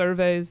happiness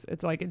surveys,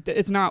 it's like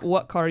it's not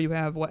what car you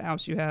have, what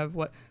house you have,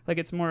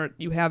 it's more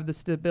you have the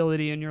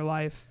stability in your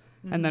life,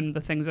 and then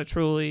the things that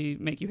truly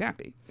make you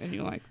happy and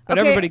you like. But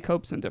everybody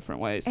copes in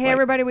different ways. Hey,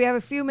 everybody, we have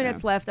a few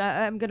minutes left.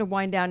 I'm going to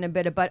wind down in a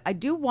bit, but I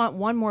do want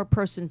one more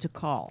person to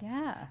call.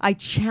 Yeah. I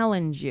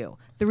challenge you.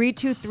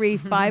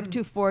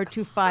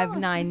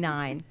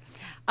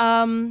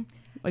 323-524-2599.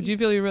 Like, do you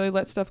feel you really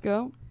let stuff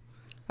go?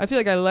 I feel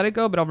like I let it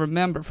go, but I'll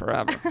remember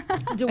forever.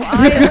 Do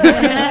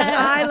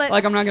I let...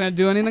 Like, I'm not going to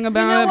do anything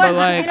about it, but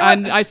like,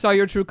 I saw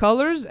your true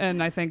colors,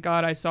 and I thank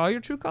God I saw your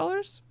true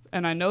colors,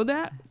 and I know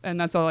that, and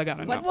that's all I got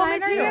to know. What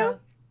sign are you?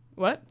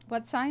 What?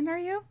 What sign are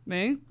you?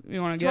 Me?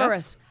 You want to guess?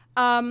 Taurus.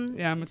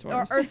 Yeah, I'm a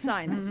Taurus. Or earth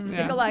signs.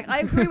 Think alike.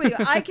 I agree with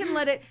you. I can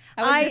let it...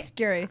 I was just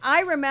curious.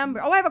 I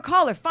remember... Oh, I have a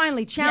caller.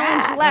 Finally.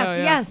 Challenge left. Oh,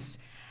 yeah. Yes.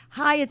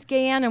 Hi, it's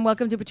Gayanne, and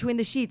welcome to Between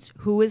the Sheets.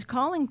 Who is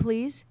calling,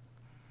 please?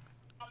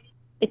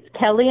 It's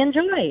Kelly and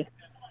Joy.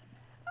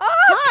 Oh,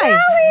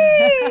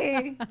 Hi.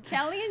 Kelly!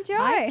 Kelly and Joy.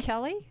 Hi,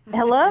 Kelly.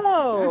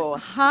 Hello.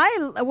 Hi.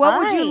 What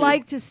would you Hi.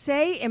 like to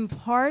say,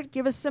 impart?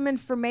 Give us some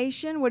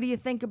information. What do you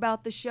think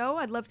about the show?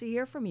 I'd love to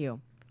hear from you.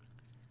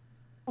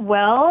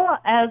 Well,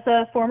 as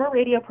a former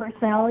radio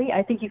personality,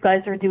 I think you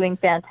guys are doing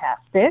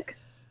fantastic.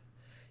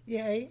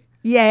 Yay.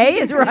 Yay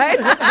is right.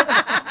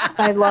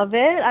 I love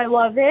it. I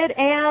love it.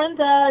 And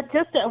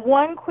just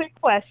one quick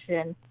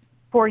question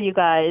for you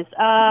guys.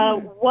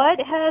 What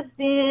has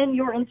been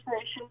your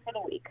inspiration for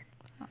the week?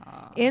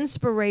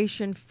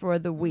 Inspiration for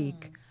the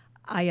week.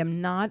 I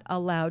am not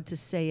allowed to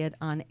say it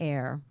on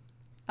air.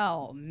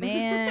 Oh,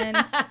 man.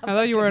 I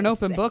thought you were an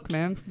open book,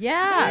 man.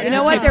 Yeah. You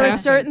know what? There are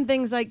certain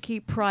things I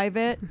keep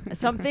private.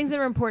 Some things that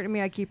are important to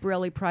me I keep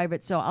really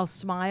private. So I'll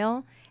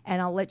smile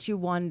and I'll let you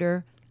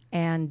wonder.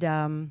 And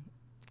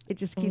it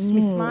just keeps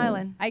me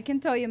smiling. I can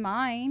tell you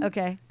mine.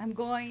 Okay. I'm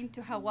going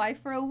to Hawaii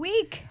for a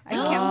week. I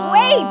can't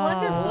wait.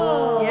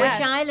 Wonderful. Yes.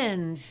 Which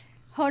island?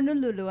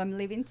 Honolulu. I'm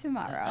leaving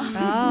tomorrow.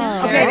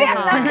 Oh. Okay. Maybe I'm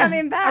not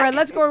coming back. All right,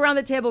 let's go around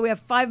the table. We have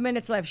 5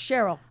 minutes left.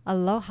 Cheryl.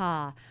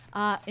 Aloha.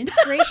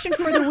 Inspiration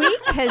for the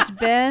week has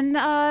been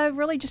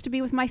really just to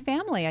be with my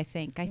family, I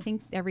think. I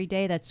think every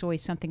day that's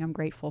always something I'm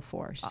grateful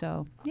for.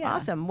 So, yeah.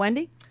 Awesome.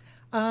 Wendy?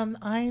 I'm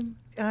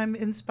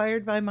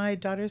inspired by my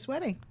daughter's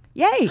wedding.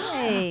 Yay.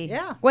 Hey.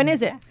 Yeah. When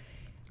is it?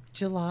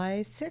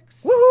 July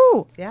 6th.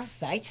 Woohoo. Yeah.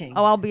 Exciting.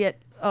 Oh, I'll be at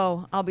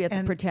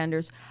the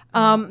Pretenders.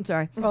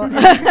 Sorry. Well,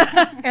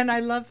 and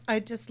I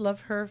just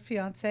love her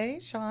fiance,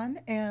 Sean,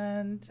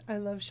 and I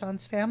love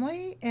Sean's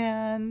family,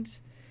 and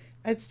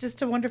it's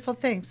just a wonderful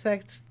thing. So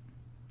that's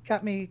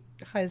got me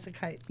high as a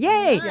kite.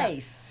 Yay.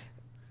 Nice.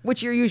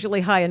 Which you're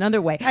usually high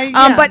another way.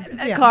 Yeah, But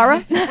yeah.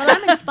 Cara? Well,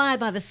 I'm inspired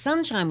by the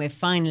sunshine we're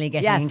finally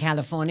getting in Yes.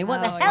 California.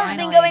 What the Oh, hell's been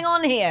finally. going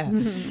on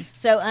here?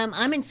 So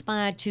I'm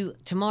inspired to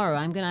tomorrow.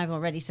 I've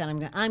already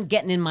said I'm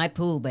getting in my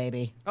pool,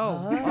 baby.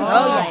 Oh,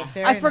 yes.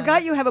 I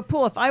forgot you have a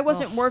pool. If I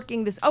wasn't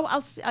working this, I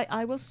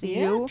will see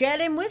you.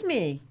 Get in with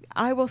me.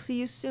 I will see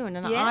you soon,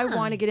 and Yeah. I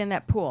want to get in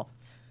that pool.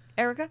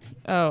 Erica?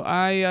 Oh,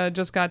 I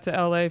just got to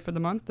LA for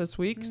the month this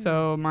week,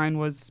 so mine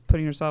was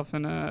putting yourself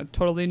in a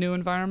totally new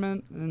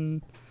environment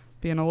and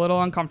being a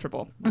little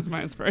uncomfortable. That's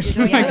my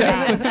inspiration, I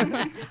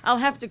guess. I'll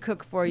have to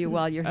cook for you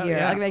while you're here.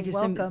 yeah. I'll make you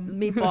some Welcome.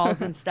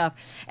 meatballs and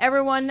stuff.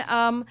 Everyone,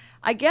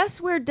 I guess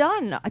we're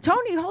done.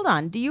 Tony, hold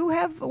on. Do you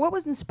have what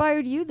was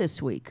inspired you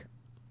this week?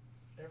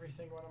 Every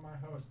single one of my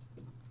hosts.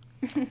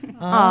 He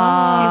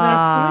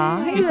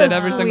said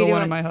every single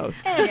one of my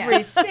hosts.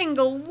 Every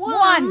single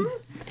one.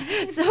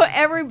 So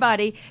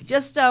everybody,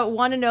 just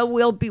want to know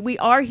we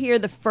are here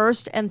the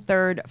first and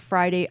third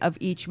Friday of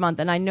each month,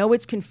 and I know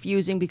it's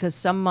confusing because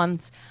some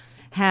months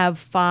have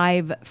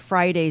 5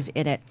 Fridays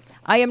in it.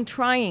 I am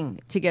trying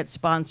to get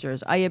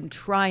sponsors. I am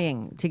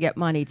trying to get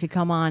money to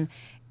come on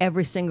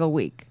every single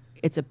week.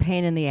 It's a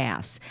pain in the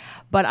ass,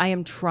 but I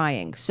am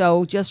trying.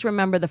 So just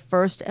remember the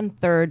first and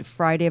third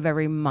Friday of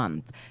every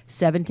month,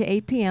 7 to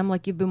 8 p.m.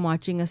 like you've been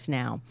watching us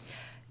now.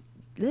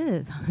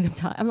 Ugh,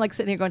 I'm like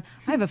sitting here going,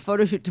 I have a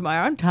photo shoot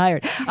tomorrow. I'm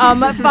tired.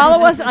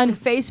 Follow us on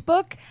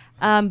Facebook,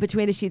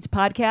 Between the Sheets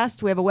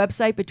Podcast. We have a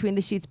website,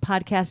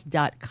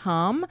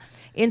 betweenthe-sheetspodcast.com.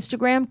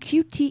 Instagram,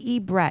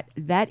 QTE Brett.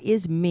 That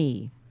is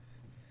me.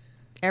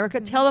 Erica,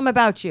 tell them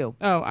about you.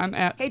 Oh, I'm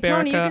at Hey, Sperica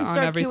Tony, you can on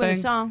start cueing everything. the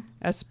song.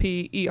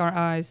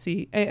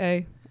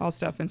 SPERICAA, all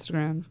stuff,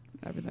 Instagram,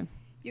 everything.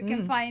 You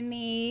can find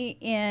me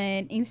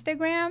in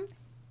Instagram,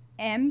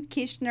 M.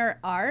 Kishner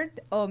Art,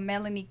 or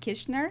Melanie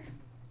Kishner,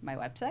 my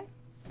website.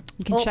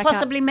 You can Or check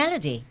possibly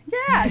Melody.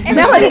 Yeah, and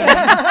Melanie.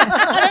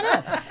 I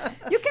don't know.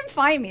 You can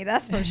find me,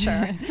 that's for sure.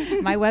 out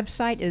my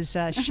website is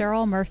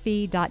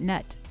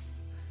CherylMurphy.net.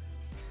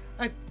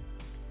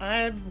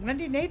 I'm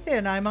Wendy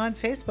Nathan. I'm on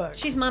Facebook.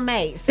 She's my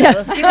mate, so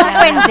if you want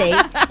Wendy,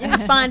 you can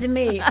find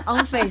me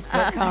on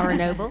Facebook, Cara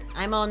Noble.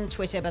 I'm on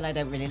Twitter, but I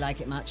don't really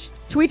like it much.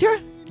 Twitter?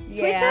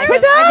 Yeah,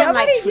 Twitter? I don't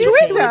like Nobody Twitter.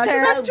 uses Twitter.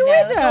 She's on No,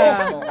 Twitter.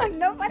 it's awful.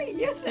 Nobody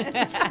uses it.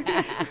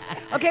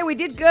 Okay, we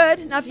did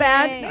good. Not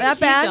bad. Yay. Not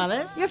Few bad.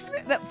 dollars. Yeah,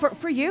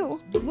 for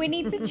you. We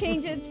need to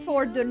change it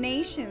for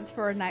donations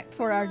for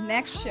our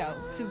next show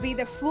to be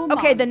the full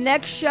Okay, month. the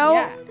next show,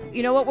 Yeah.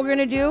 you know what we're going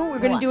to do? We're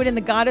going to do it in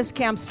the Goddess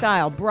Camp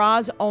style.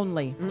 Bras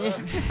only.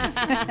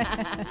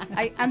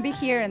 I'll be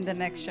here in the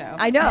next show.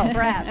 I know.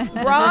 Brad.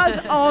 Bras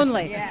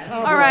only. Yes.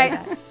 All right.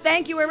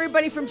 Thank you,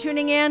 everybody, from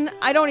tuning in.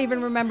 I don't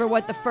even remember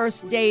what the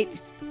first date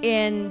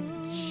in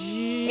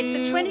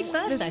It's the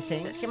 21st, I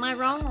think. Am I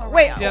wrong? Or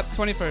Wait. right? Yep,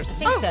 21st. I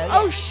think so.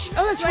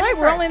 That's right.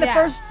 We're only in the 21st,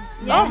 first.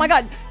 Oh my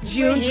God,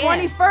 June We're here.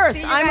 21st. See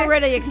you I'm guys.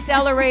 already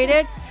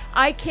accelerated.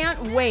 I can't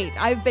wait.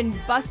 I've been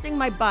busting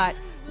my butt.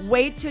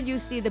 Wait till you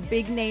see the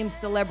big name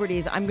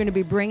celebrities I'm going to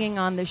be bringing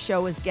on the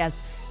show as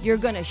guests. You're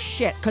going to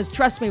shit. Because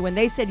trust me, when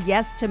they said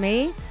yes to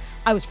me,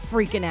 I was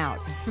freaking out.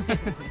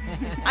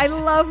 I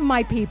love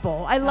my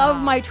people. I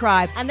love my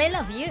tribe. And they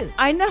love you.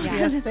 I know.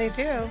 Yes, they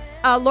do.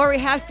 Lori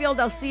Hatfield,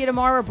 I'll see you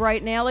tomorrow,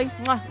 bright and early.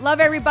 Mwah. Love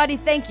everybody.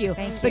 Thank you.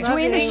 Thank you.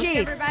 Between the Love you.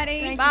 Sheets.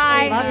 Everybody.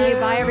 Bye. Love you.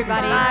 Bye,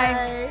 everybody.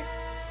 Bye. Bye.